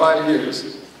 for over 5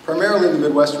 years, primarily in the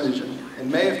Midwest region.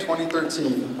 In May of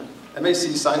 2013, MAC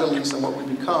signed a lease on what would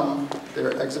become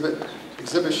their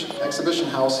exhibition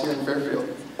house here in Fairfield.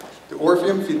 The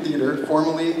Orpheum Theater,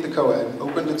 formerly the Co-Ed,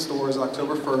 opened its doors on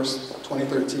October 1st,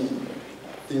 2013.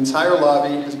 The entire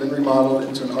lobby has been remodeled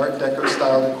into an Art Deco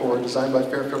style decor designed by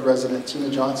Fairfield resident Tina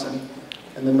Johnson,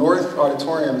 and the North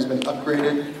Auditorium has been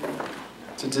upgraded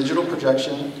to digital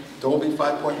projection, Dolby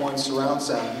 5.1 surround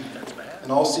sound,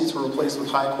 and all seats were replaced with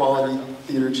high-quality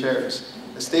theater chairs.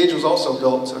 The stage was also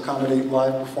built to accommodate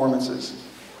live performances.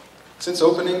 Since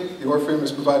opening, the Orpheum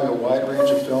has provided a wide range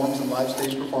of films and live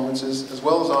stage performances, as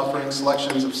well as offering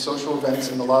selections of social events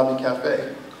in the lobby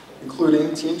cafe,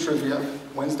 including team trivia,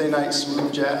 Wednesday night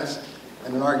smooth jazz,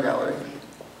 and an art gallery.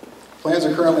 Plans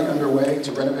are currently underway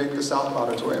to renovate the South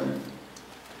Auditorium.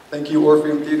 Thank you,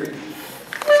 Orpheum Theater.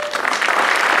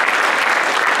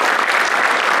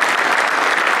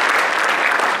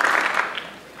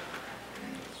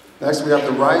 Next, we have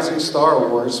the Rising Star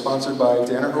Award, sponsored by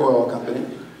Danaher Oil Company.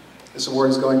 This award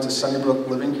is going to Sunnybrook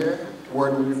Living Care. The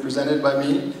award will be presented by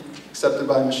me, accepted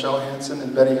by Michelle Hansen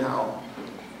and Betty Howe.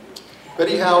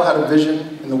 Betty Howe had a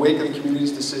vision in the wake of the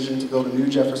community's decision to build a new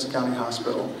Jefferson County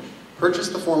hospital, purchase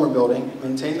the former building,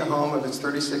 maintain the home of its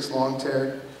 36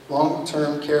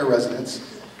 long-term care residents,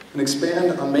 and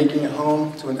expand on making it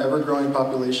home to an ever-growing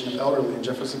population of elderly in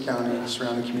Jefferson County and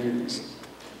surrounding communities.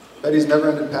 Betty's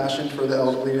never-ending passion for the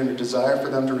elderly and her desire for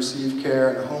them to receive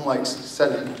care in a home-like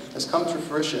setting has come to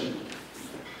fruition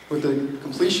with the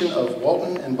completion of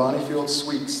Walton and Bonniefield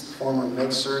Suites, the former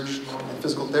med-surg and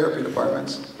physical therapy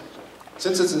departments.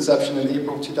 Since its inception in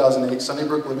April 2008,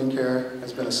 Sunnybrook Living Care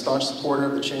has been a staunch supporter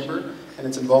of the Chamber and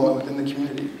its involvement within the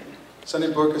community.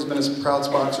 Sunnybrook has been a proud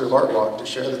sponsor of Art Walk to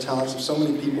share the talents of so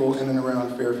many people in and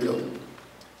around Fairfield.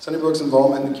 Sunnybrook's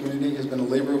involvement in the community has been a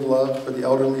labor of love for the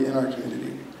elderly in our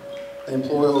community. They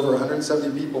employ over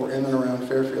 170 people in and around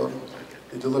Fairfield.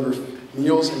 They deliver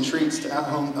meals and treats to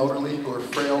at-home elderly who are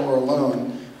frail or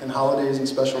alone in holidays and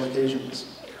special occasions.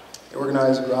 They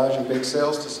organize garage and bake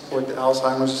sales to support the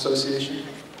Alzheimer's Association.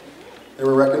 They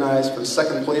were recognized for the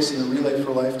second place in the Relay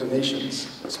for Life donations,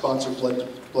 sponsor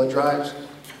blood drives,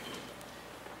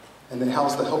 and they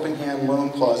house the Helping Hand Loan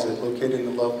Closet located in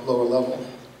the lower level.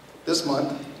 This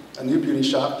month, a new beauty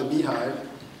shop, The Beehive,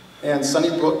 and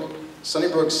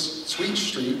Sunnybrook's Sweet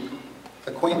Street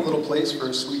a quaint little place for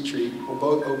a sweet treat will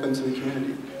both open to the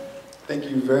community. Thank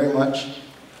you very much.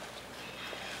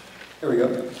 There we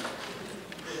go.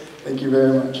 Thank you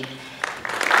very much.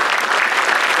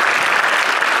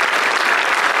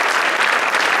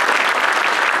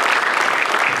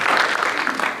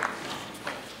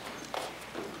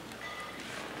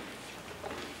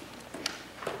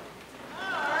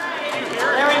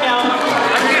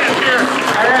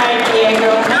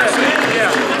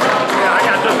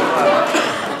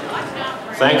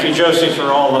 Thank you, Josie,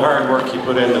 for all the hard work you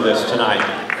put into this tonight.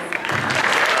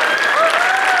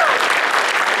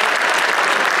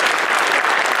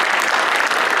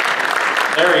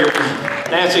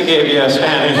 Nancy gave you a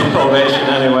standing ovation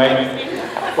anyway.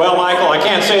 Well, Michael, I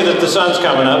can't say that the sun's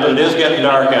coming up, but it is getting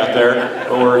dark out there,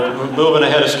 but we're moving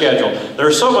ahead of schedule.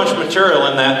 There's so much material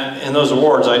in those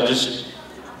awards. There's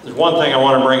one thing I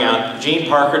want to bring out. Gene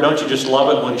Parker, don't you just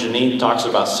love it when Janine talks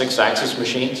about 6-axis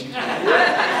machines?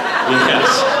 Yes.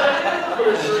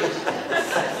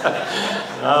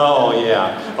 Oh,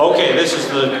 yeah. Okay, this is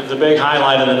the big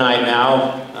highlight of the night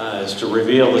now, is to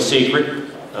reveal the secret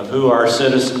of who our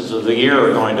Citizens of the Year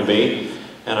are going to be.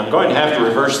 And I'm going to have to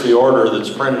reverse the order that's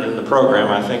printed in the program.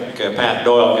 I think Pat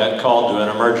Doyle got called to an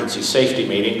emergency safety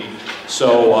meeting.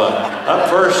 So, up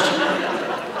first,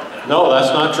 no, that's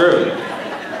not true.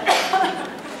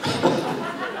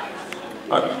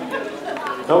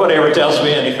 Nobody ever tells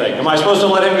me anything. Am I supposed to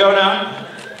let him go now?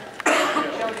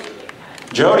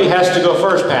 Jody has to go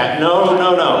first, Pat. No. All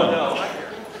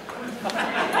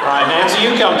right, Nancy,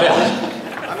 you come tell us.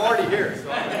 I'm already here. So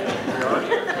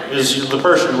Is the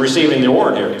person receiving the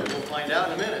award here? we'll find out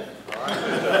in a minute. All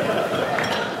right.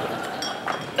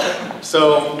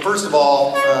 So, first of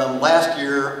all, last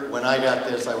year when I got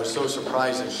this, I was so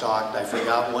surprised and shocked. I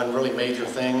forgot one really major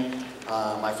thing.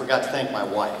 I forgot to thank my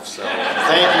wife, so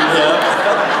thank you, Deb.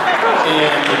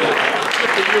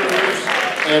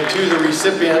 And to the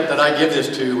recipient that I give this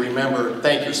to, remember,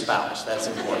 thank your spouse. That's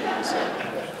important.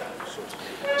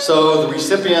 So the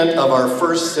recipient of our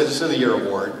first Citizen of the Year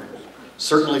award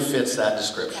certainly fits that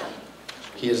description.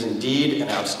 He is indeed an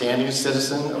outstanding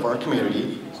citizen of our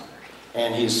community,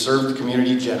 and he's served the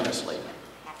community generously.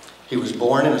 He was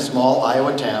born in a small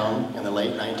Iowa town in the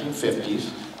late 1950s,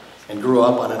 and grew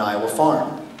up on an Iowa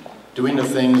farm, doing the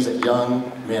things that young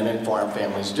men and farm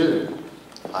families do.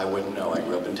 I wouldn't know, I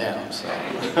grew up in town, so.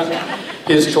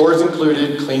 His chores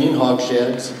included cleaning hog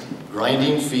sheds,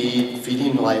 grinding feed,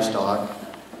 feeding livestock,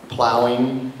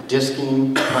 plowing,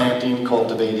 disking, planting,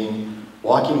 cultivating,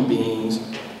 walking beans,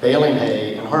 baling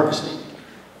hay, and harvesting.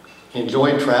 He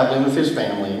enjoyed traveling with his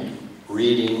family,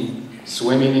 reading,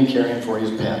 swimming, and caring for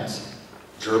his pets,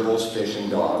 gerbils, fish, and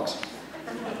dogs.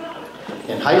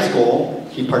 In high school,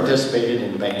 he participated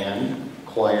in band,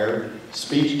 choir,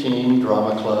 speech team,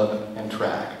 drama club, and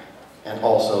track, and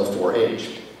also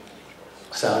 4-H.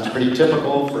 Sounds pretty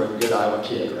typical for a good Iowa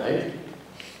kid, right?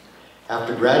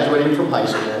 After graduating from high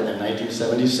school in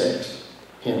 1976,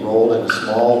 he enrolled in a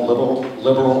small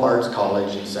liberal arts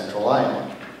college in central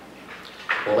Iowa.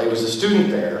 While he was a student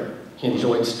there, he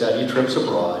enjoyed study trips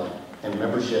abroad and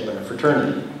membership in a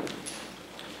fraternity.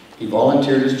 He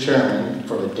volunteered as chairman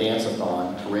for the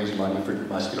dance-a-thon to raise money for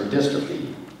muscular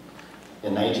dystrophy.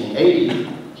 In 1980,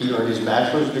 he earned his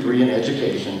bachelor's degree in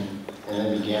education and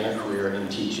then began a career in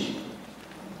teaching.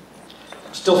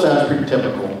 Still sounds pretty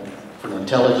typical for an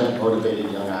intelligent,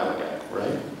 motivated young Iowa guy,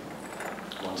 right?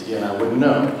 Once again, I wouldn't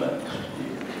know,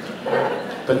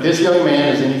 but this young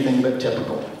man is anything but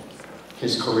typical.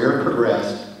 His career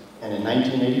progressed, and in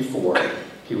 1984,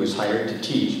 he was hired to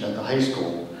teach at the high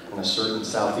school in a certain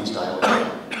southeast Iowa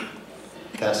town.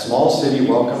 That small city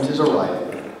welcomed his arrival,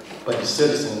 but the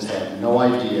citizens had no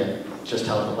idea just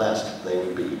how blessed they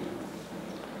would be.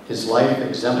 His life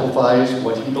exemplifies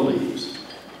what he believes.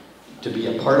 To be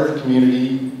a part of the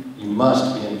community, you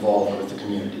must be involved with the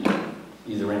community,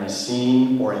 either in a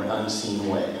seen or an unseen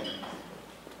way.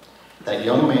 That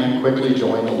young man quickly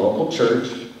joined the local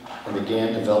church and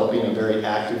began developing a very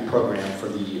active program for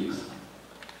the youth.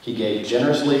 He gave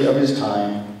generously of his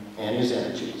time and his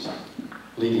energies,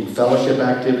 leading fellowship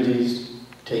activities,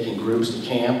 taking groups to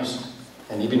camps,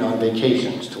 and even on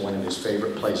vacations to one of his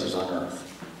favorite places on earth.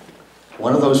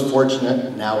 One of those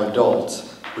fortunate, now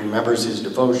adults, remembers his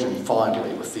devotion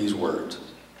fondly with these words.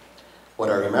 What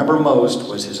I remember most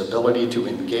was his ability to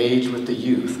engage with the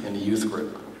youth in the youth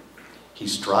group. He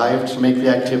strived to make the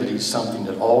activities something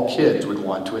that all kids would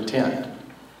want to attend,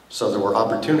 so there were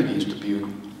opportunities to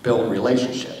build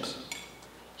relationships.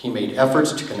 He made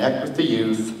efforts to connect with the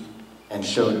youth and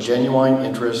showed genuine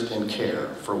interest and care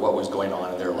for what was going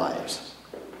on in their lives.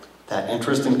 That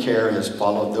interest and care has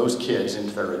followed those kids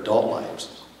into their adult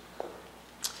lives.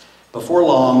 Before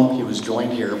long, he was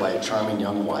joined here by a charming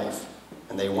young wife,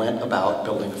 and they went about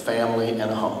building a family and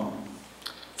a home.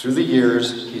 Through the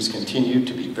years, he's continued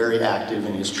to be very active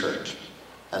in his church,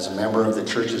 as a member of the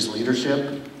church's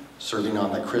leadership, serving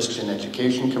on the Christian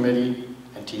Education Committee,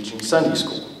 and teaching Sunday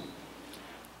school,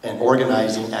 and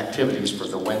organizing activities for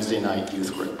the Wednesday night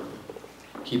youth group.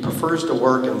 He prefers to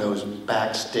work in those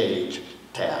backstage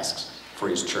tasks for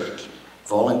his church,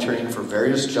 volunteering for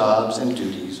various jobs and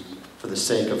duties for the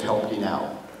sake of helping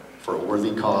out for a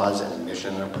worthy cause and a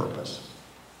mission and a purpose.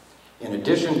 In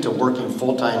addition to working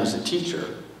full-time as a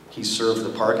teacher, he serves the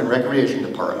Park and Recreation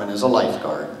Department as a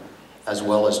lifeguard, as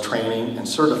well as training and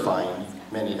certifying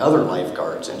many other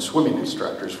lifeguards and swimming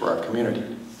instructors for our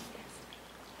community.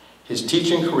 His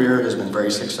teaching career has been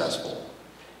very successful.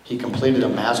 He completed a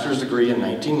master's degree in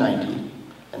 1990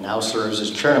 and now serves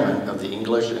as chairman of the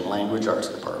English and Language Arts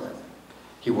Department.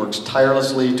 He works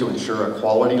tirelessly to ensure a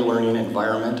quality learning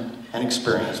environment and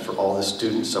experience for all the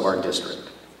students of our district.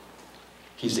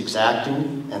 He's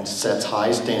exacting and sets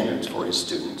high standards for his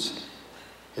students.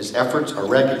 His efforts are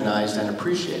recognized and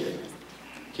appreciated.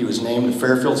 He was named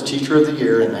Fairfield's Teacher of the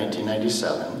Year in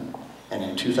 1997, and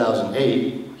in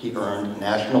 2008, he earned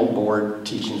National Board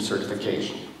Teaching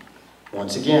Certification,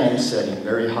 once again setting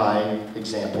very high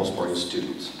examples for his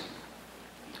students.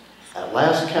 At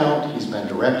last count, he's been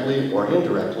directly or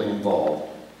indirectly involved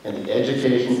in the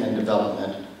education and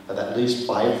development of at least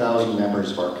 5,000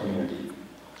 members of our community,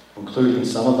 including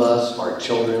some of us, our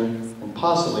children, and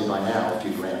possibly by now a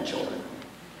few grandchildren.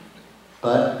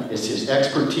 But it's his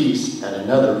expertise at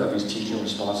another of his teaching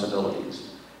responsibilities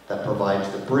that provides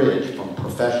the bridge from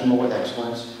professional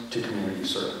excellence to community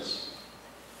service.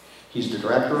 He's the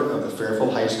director of the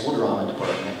Fairfield High School Drama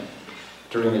Department.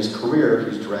 During his career,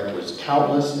 he's directed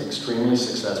countless extremely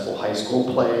successful high school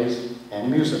plays and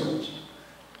musicals,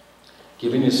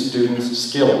 giving his students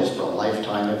skills for a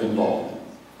lifetime of involvement.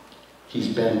 He's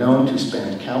been known to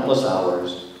spend countless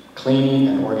hours cleaning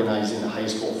and organizing the high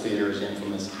school theater's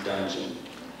infamous dungeon.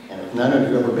 And if none of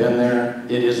you have ever been there,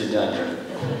 it is a dungeon.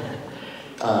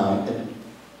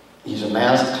 He's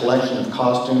amassed a collection of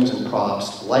costumes and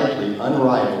props likely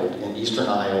unrivaled in eastern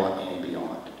Iowa and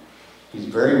beyond. He's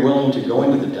very willing to go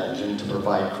into the dungeon to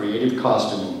provide creative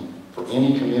costuming for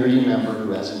any community member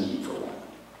who has a need for one.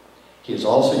 He has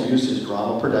also used his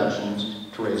drama productions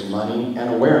to raise money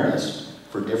and awareness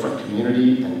for different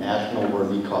community and national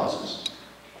worthy causes.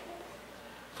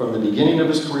 From the beginning of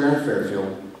his career in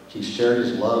Fairfield, he shared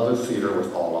his love of theater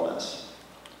with all of us.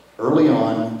 Early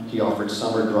on, he offered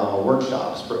summer drama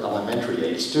workshops for elementary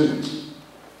age students.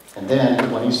 And then,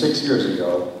 26 years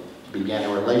ago, he began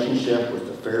a relationship with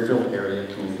the Fairfield Area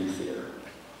Community Theater.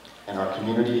 And our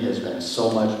community has been so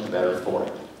much better for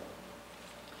it.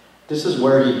 This is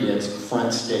where he gets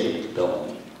front stage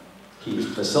billing. He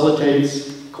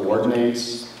facilitates,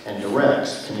 coordinates, and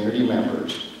directs community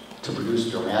members to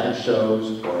produce dramatic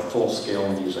shows or a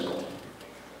full-scale musical.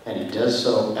 And he does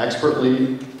so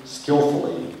expertly,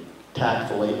 skillfully,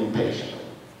 tactfully, and patiently,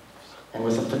 and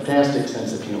with a fantastic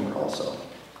sense of humor also.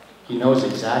 He knows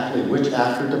exactly which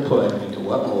actor to put into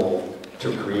what role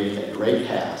to create a great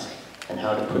cast and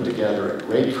how to put together a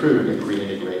great crew to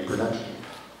create a great production.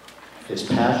 His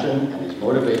passion and his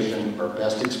motivation are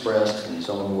best expressed in his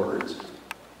own words.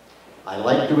 I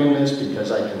like doing this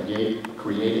because I can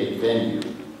create a venue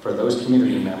for those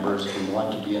community members who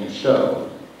want to be in a show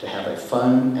to have a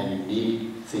fun and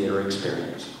unique theater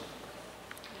experience.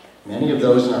 Many of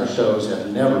those in our shows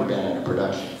have never been in a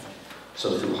production.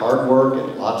 So through hard work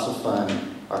and lots of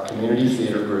fun, our community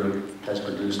theater group has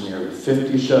produced nearly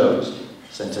 50 shows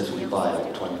since its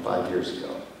revival 25 years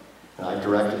ago. And I've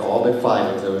directed all but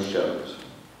 5 of those shows.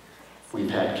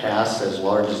 We've had casts as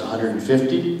large as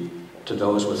 150 to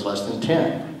those with less than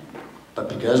 10. But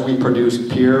because we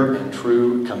produce pure and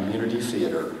true community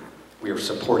theater, we are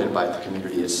supported by the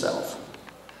community itself.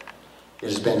 It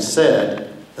has been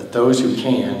said that those who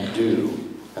can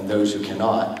do and those who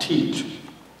cannot teach.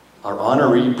 Our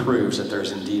honoree proves that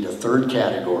there's indeed a third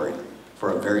category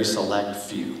for a very select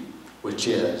few, which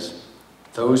is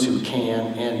those who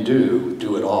can and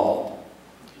do it all.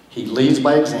 He leads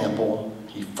by example,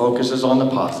 he focuses on the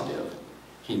positive,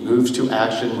 he moves to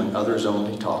action when others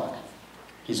only talk.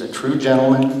 He's a true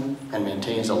gentleman and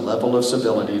maintains a level of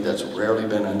civility that's rarely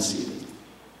been unseated.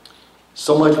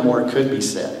 So much more could be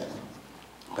said,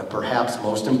 but perhaps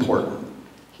most important,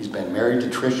 he's been married to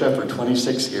Tricia for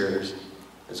 26 years,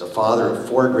 is a father of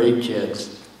 4 great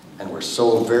kids, and we're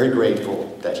so very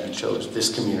grateful that he chose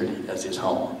this community as his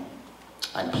home.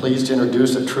 I'm pleased to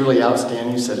introduce a truly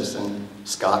outstanding citizen,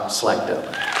 Scott Slackdub.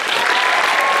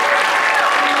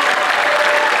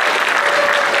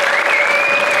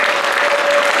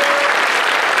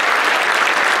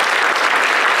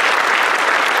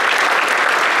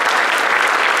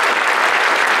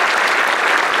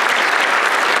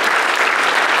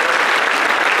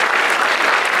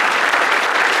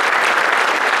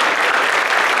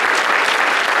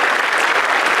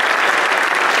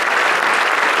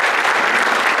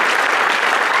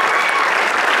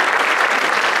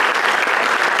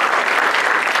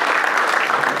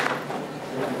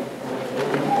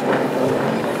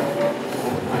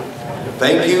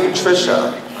 Thank you,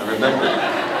 Trisha. I remember.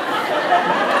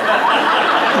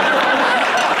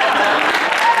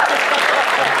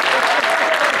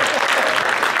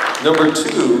 Number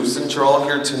 2, since you're all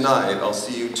here tonight, I'll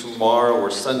see you tomorrow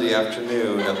or Sunday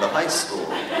afternoon at the high school.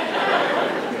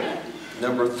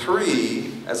 Number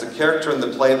 3, as a character in the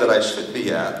play that I should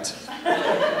be at,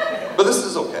 but this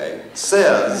is okay,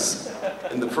 says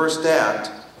in the first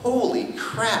act, holy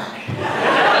crap.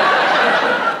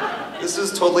 This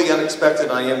is totally unexpected.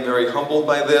 I am very humbled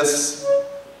by this.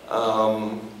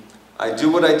 I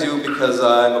do what I do because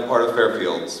I'm a part of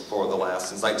Fairfield since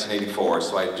 1984,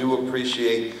 so I do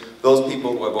appreciate those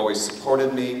people who have always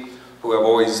supported me, who have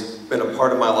always been a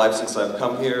part of my life since I've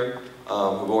come here,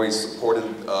 who've always supported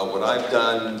what I've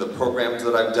done, the programs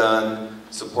that I've done,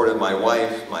 supported my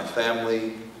wife, my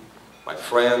family, my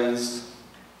friends,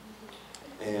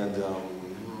 and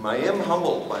I am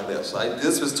humbled by this.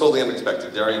 This was totally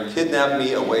unexpected. Darian kidnapped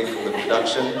me away from the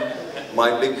production.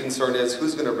 My big concern is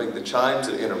who's going to bring the chimes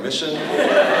at intermission?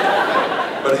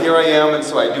 But here I am, and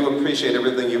so I do appreciate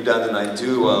everything you've done, and I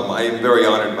am very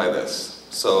honored by this.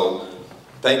 So,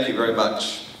 thank you very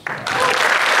much.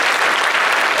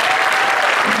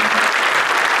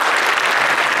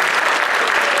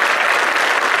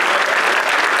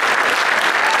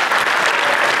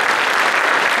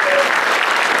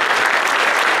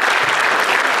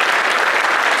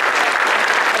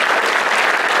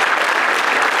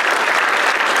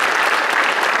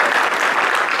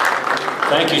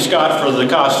 Thank you, Scott, for the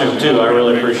costume, too. I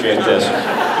really appreciate this.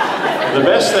 The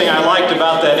best thing I liked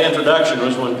about that introduction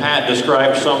was when Pat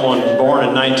described someone born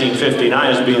in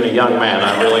 1959 as being a young man.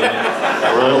 I really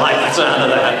like the sound of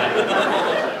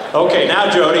that. Okay, now,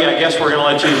 Jody, I guess we're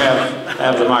going to let you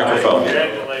have the microphone.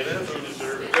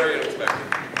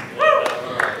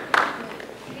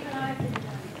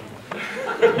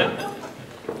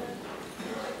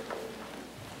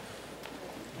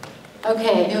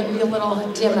 Okay, it would be a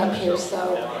little dim up here,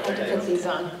 so I have to put these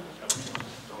on.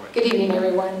 Good evening,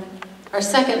 everyone. Our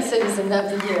second Citizen of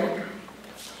the Year.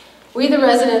 We, the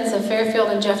residents of Fairfield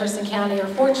and Jefferson County, are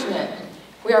fortunate.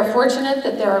 We are fortunate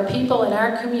that there are people in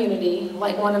our community,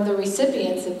 like one of the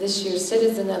recipients of this year's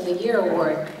Citizen of the Year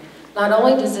award. Not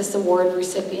only does this award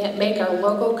recipient make our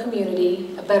local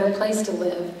community a better place to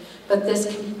live, but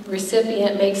this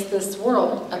recipient makes this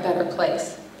world a better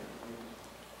place.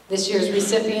 This year's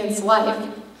recipient's life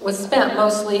was spent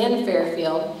mostly in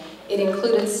Fairfield. It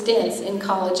included stints in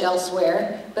college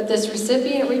elsewhere, but this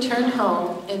recipient returned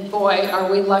home, and boy,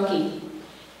 are we lucky.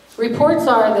 Reports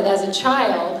are that as a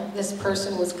child, this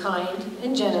person was kind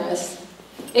and generous,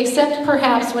 except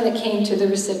perhaps when it came to the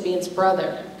recipient's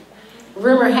brother.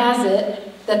 Rumor has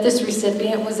it that this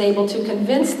recipient was able to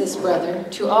convince this brother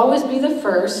to always be the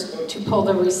first to pull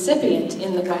the recipient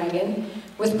in the wagon,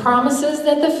 with promises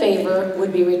that the favor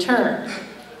would be returned,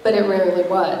 but it rarely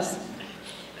was.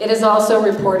 It is also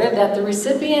reported that the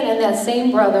recipient and that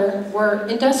same brother were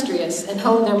industrious and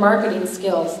honed their marketing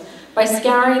skills by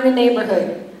scouring the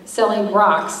neighborhood, selling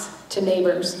rocks to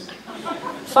neighbors.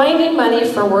 Finding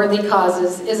money for worthy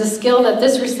causes is a skill that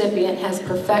this recipient has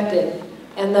perfected,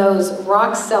 and those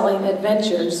rock-selling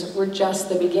adventures were just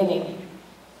the beginning.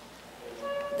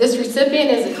 This recipient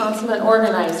is a consummate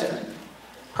organizer.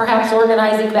 Perhaps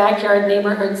organizing backyard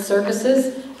neighborhood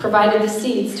services provided the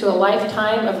seeds to a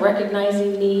lifetime of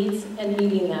recognizing needs and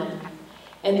meeting them.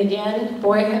 And again,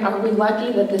 boy, are we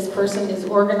lucky that this person is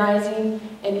organizing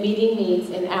and meeting needs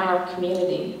in our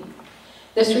community.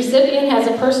 This recipient has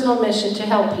a personal mission to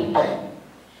help people.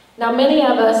 Now, many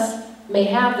of us may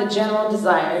have the general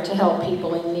desire to help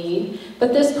people in need,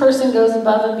 but this person goes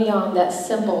above and beyond that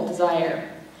simple desire.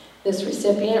 This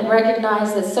recipient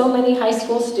recognized that so many high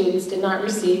school students did not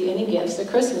receive any gifts at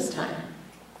Christmas time.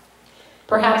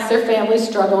 Perhaps their family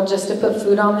struggled just to put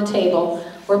food on the table,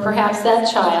 or perhaps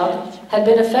that child had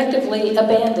been effectively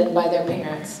abandoned by their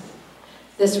parents.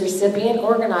 This recipient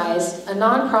organized a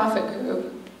nonprofit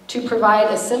group to provide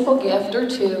a simple gift or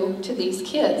two to these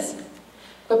kids.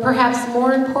 But perhaps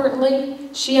more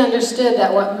importantly, she understood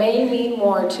that what may mean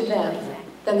more to them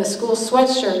than the school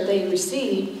sweatshirt they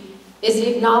received is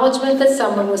the acknowledgement that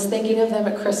someone was thinking of them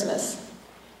at Christmas,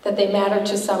 that they mattered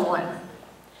to someone.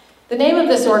 The name of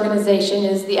this organization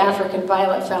is the African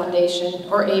Violet Foundation,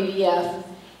 or AVF,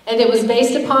 and it was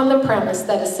based upon the premise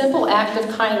that a simple act of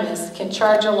kindness can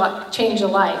change a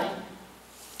life.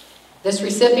 This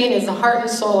recipient is the heart and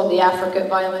soul of the African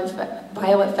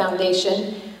Violet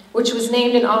Foundation, which was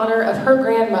named in honor of her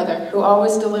grandmother, who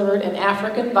always delivered an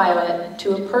African violet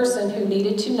to a person who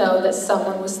needed to know that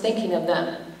someone was thinking of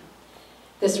them.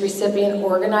 This recipient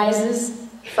organizes,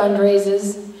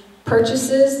 fundraises,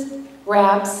 purchases,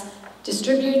 wraps,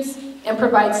 distributes, and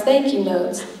provides thank you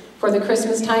notes for the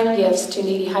Christmas time gifts to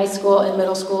needy high school and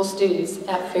middle school students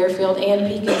at Fairfield and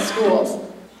Pekin schools.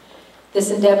 This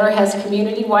endeavor has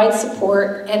community-wide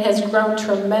support and has grown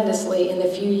tremendously in the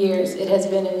few years it has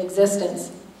been in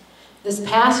existence. This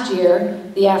past year,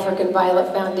 the African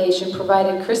Violet Foundation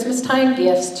provided Christmas time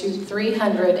gifts to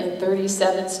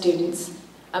 337 students.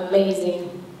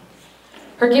 Amazing.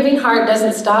 Her giving heart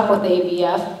doesn't stop with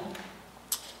AVF.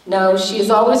 No, she is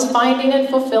always finding and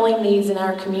fulfilling needs in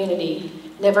our community,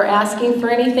 never asking for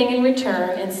anything in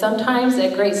return, and sometimes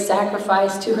at great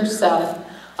sacrifice to herself,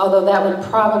 although that would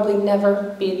probably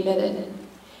never be admitted.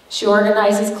 She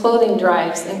organizes clothing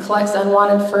drives and collects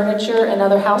unwanted furniture and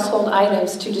other household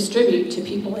items to distribute to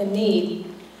people in need.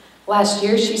 Last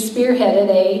year, she spearheaded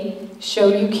a Show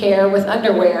You Care with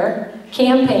Underwear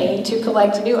campaign to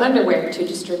collect new underwear to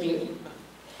distribute.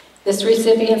 This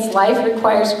recipient's life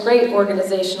requires great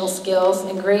organizational skills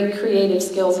and great creative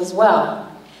skills as well.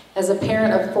 As a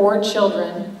parent of 4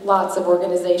 children, lots of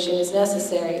organization is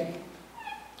necessary.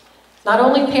 Not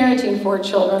only parenting 4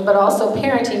 children, but also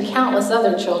parenting countless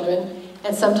other children,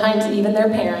 and sometimes even their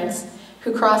parents,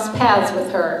 who cross paths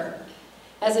with her.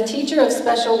 As a teacher of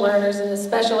special learners in the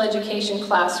special education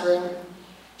classroom,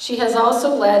 she has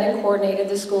also led and coordinated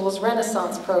the school's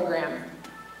Renaissance program.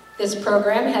 This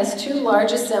program has 2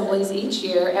 large assemblies each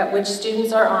year at which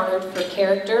students are honored for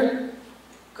character,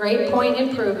 grade point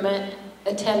improvement,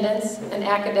 attendance, and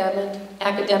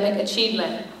academic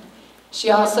achievement. She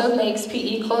also makes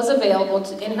PE clothes available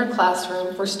in her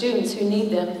classroom for students who need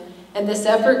them, and this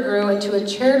effort grew into a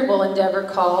charitable endeavor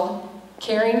called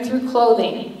Caring Through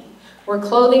Clothing, where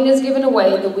clothing is given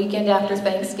away the weekend after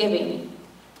Thanksgiving.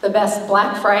 The best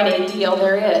Black Friday deal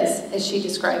there is, as she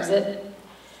describes it.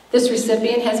 This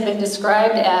recipient has been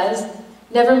described as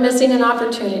never missing an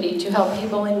opportunity to help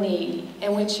people in need,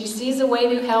 and when she sees a way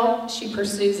to help, she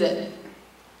pursues it.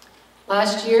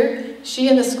 Last year, she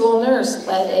and the school nurse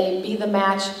led a Be the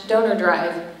Match donor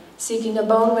drive, seeking a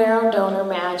bone marrow donor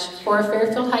match for a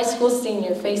Fairfield High School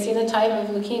senior facing a type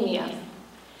of leukemia.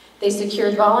 They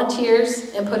secured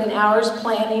volunteers and put in hours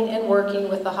planning and working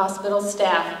with the hospital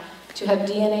staff to have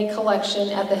DNA collection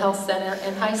at the health center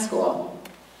and high school.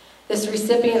 This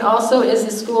recipient also is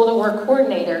the school-to-work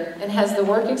coordinator and has the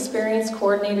work experience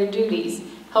coordinator duties,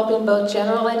 helping both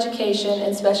general education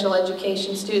and special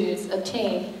education students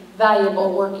obtain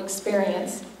valuable work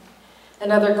experience.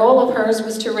 Another goal of hers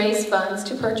was to raise funds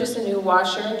to purchase a new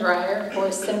washer and dryer for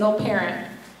a single parent.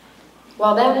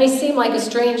 While that may seem like a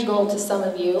strange goal to some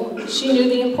of you, she knew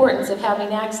the importance of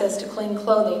having access to clean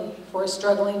clothing for a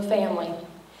struggling family.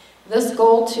 This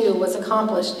goal, too, was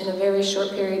accomplished in a very short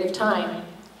period of time.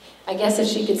 I guess if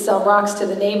she could sell rocks to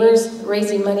the neighbors,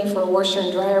 raising money for a washer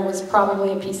and dryer was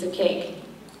probably a piece of cake.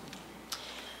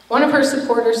 One of her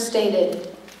supporters stated,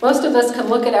 "Most of us can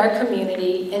look at our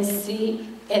community and see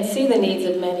the needs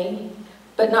of many,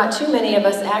 but not too many of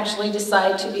us actually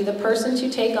decide to be the person to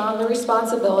take on the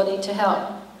responsibility to help."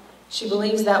 She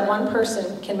believes that one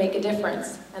person can make a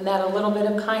difference, and that a little bit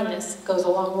of kindness goes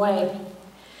a long way.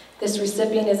 This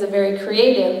recipient is a very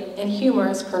creative and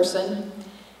humorous person.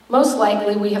 Most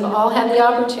likely, we have all had the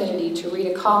opportunity to read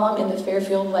a column in the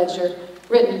Fairfield Ledger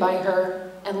written by her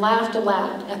and laughed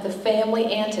aloud at the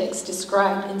family antics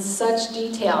described in such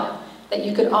detail that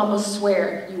you could almost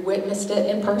swear you witnessed it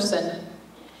in person.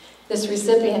 This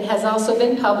recipient has also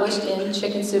been published in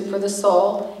Chicken Soup for the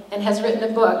Soul and has written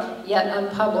a book, yet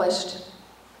unpublished.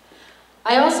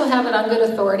 I also have it on good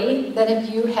authority that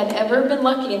if you had ever been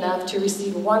lucky enough to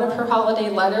receive one of her holiday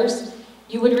letters,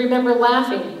 you would remember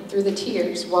laughing through the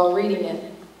tears while reading it.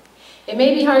 It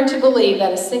may be hard to believe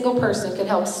that a single person could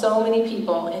help so many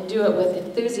people and do it with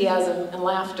enthusiasm and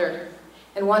laughter.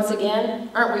 And once again,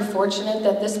 aren't we fortunate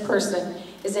that this person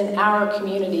is in our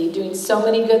community doing so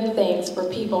many good things for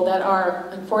people that are,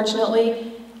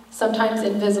 unfortunately, sometimes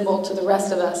invisible to the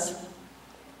rest of us.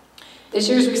 This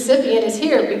year's recipient is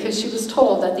here because she was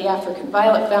told that the African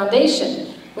Violet Foundation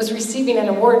was receiving an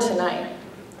award tonight.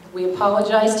 We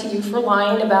apologize to you for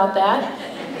lying about that,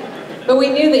 but we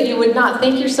knew that you would not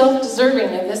think yourself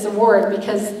deserving of this award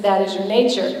because that is your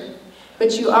nature,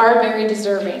 but you are very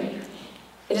deserving.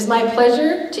 It is my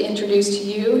pleasure to introduce to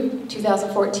you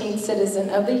 2014 Citizen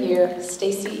of the Year,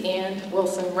 Stacy Ann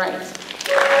Wilson-Wright.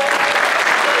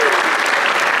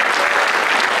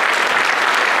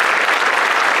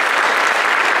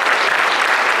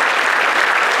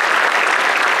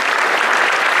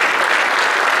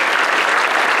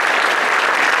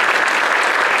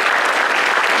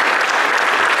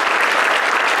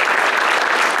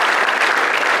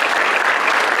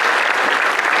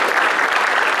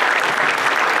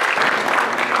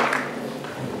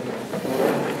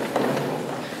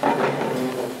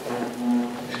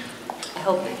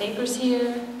 hope the paper's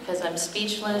here, because I'm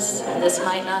speechless, and this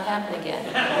might not happen again.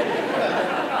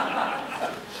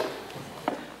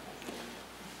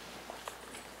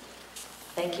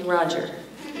 Thank you, Roger.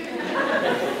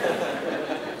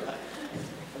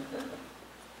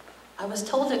 I was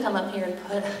told to come up here and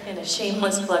put in a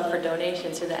shameless plug for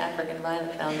donations to the African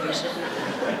Violet Foundation,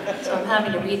 so I'm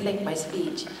having to rethink my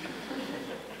speech.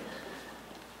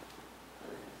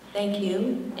 Thank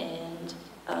you, and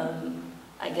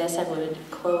I guess I would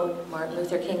quote Martin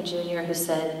Luther King Jr., who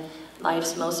said,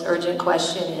 "Life's most urgent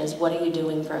question is, what are you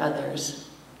doing for others?"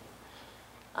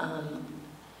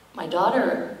 My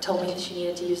daughter told me she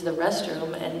needed to use the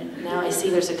restroom, and now I see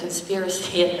there's a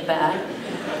conspiracy in the back.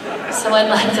 So I'd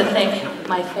like to thank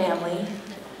my family,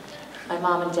 my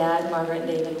mom and dad, Margaret and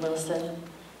David Wilson,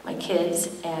 my kids,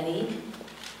 Addie.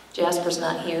 Jasper's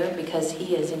not here because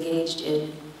he is engaged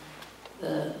in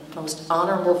the most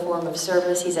honorable form of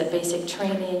service. He's at basic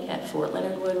training at Fort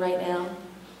Leonard Wood right now.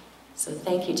 So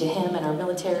thank you to him and our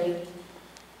military.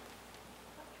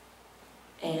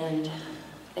 And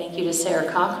thank you to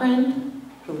Sarah Cochran,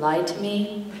 who lied to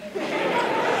me.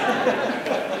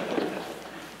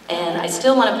 And I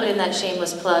still want to put in that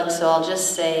shameless plug, so I'll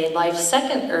just say life's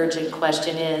second urgent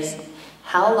question is,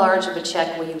 how large of a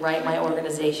check will you write my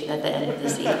organization at the end of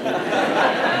this evening?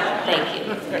 Thank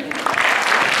you.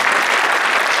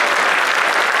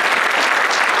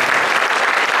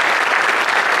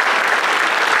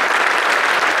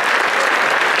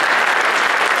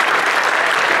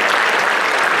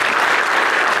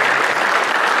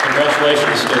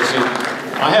 Congratulations, Stacy.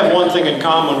 I have one thing in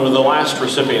common with the last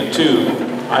recipient, too.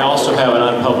 I also have an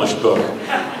unpublished book.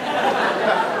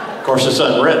 Of course, it's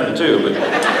unwritten, too, but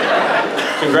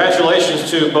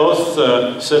congratulations to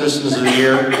both Citizens of the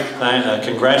Year.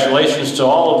 Congratulations to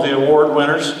all of the award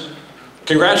winners.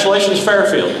 Congratulations,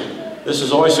 Fairfield. This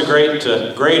is always a great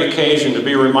occasion to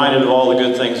be reminded of all the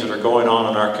good things that are going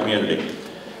on in our community.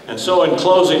 And so in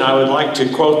closing, I would like to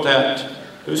quote that,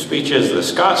 whose speech is this?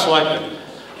 Scott Selected.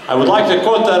 I would like to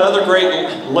quote that other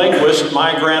great linguist,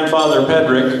 my grandfather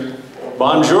Pedrick,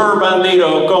 Bonjour,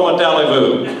 bandito, como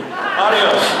allez-vous?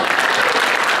 Adios.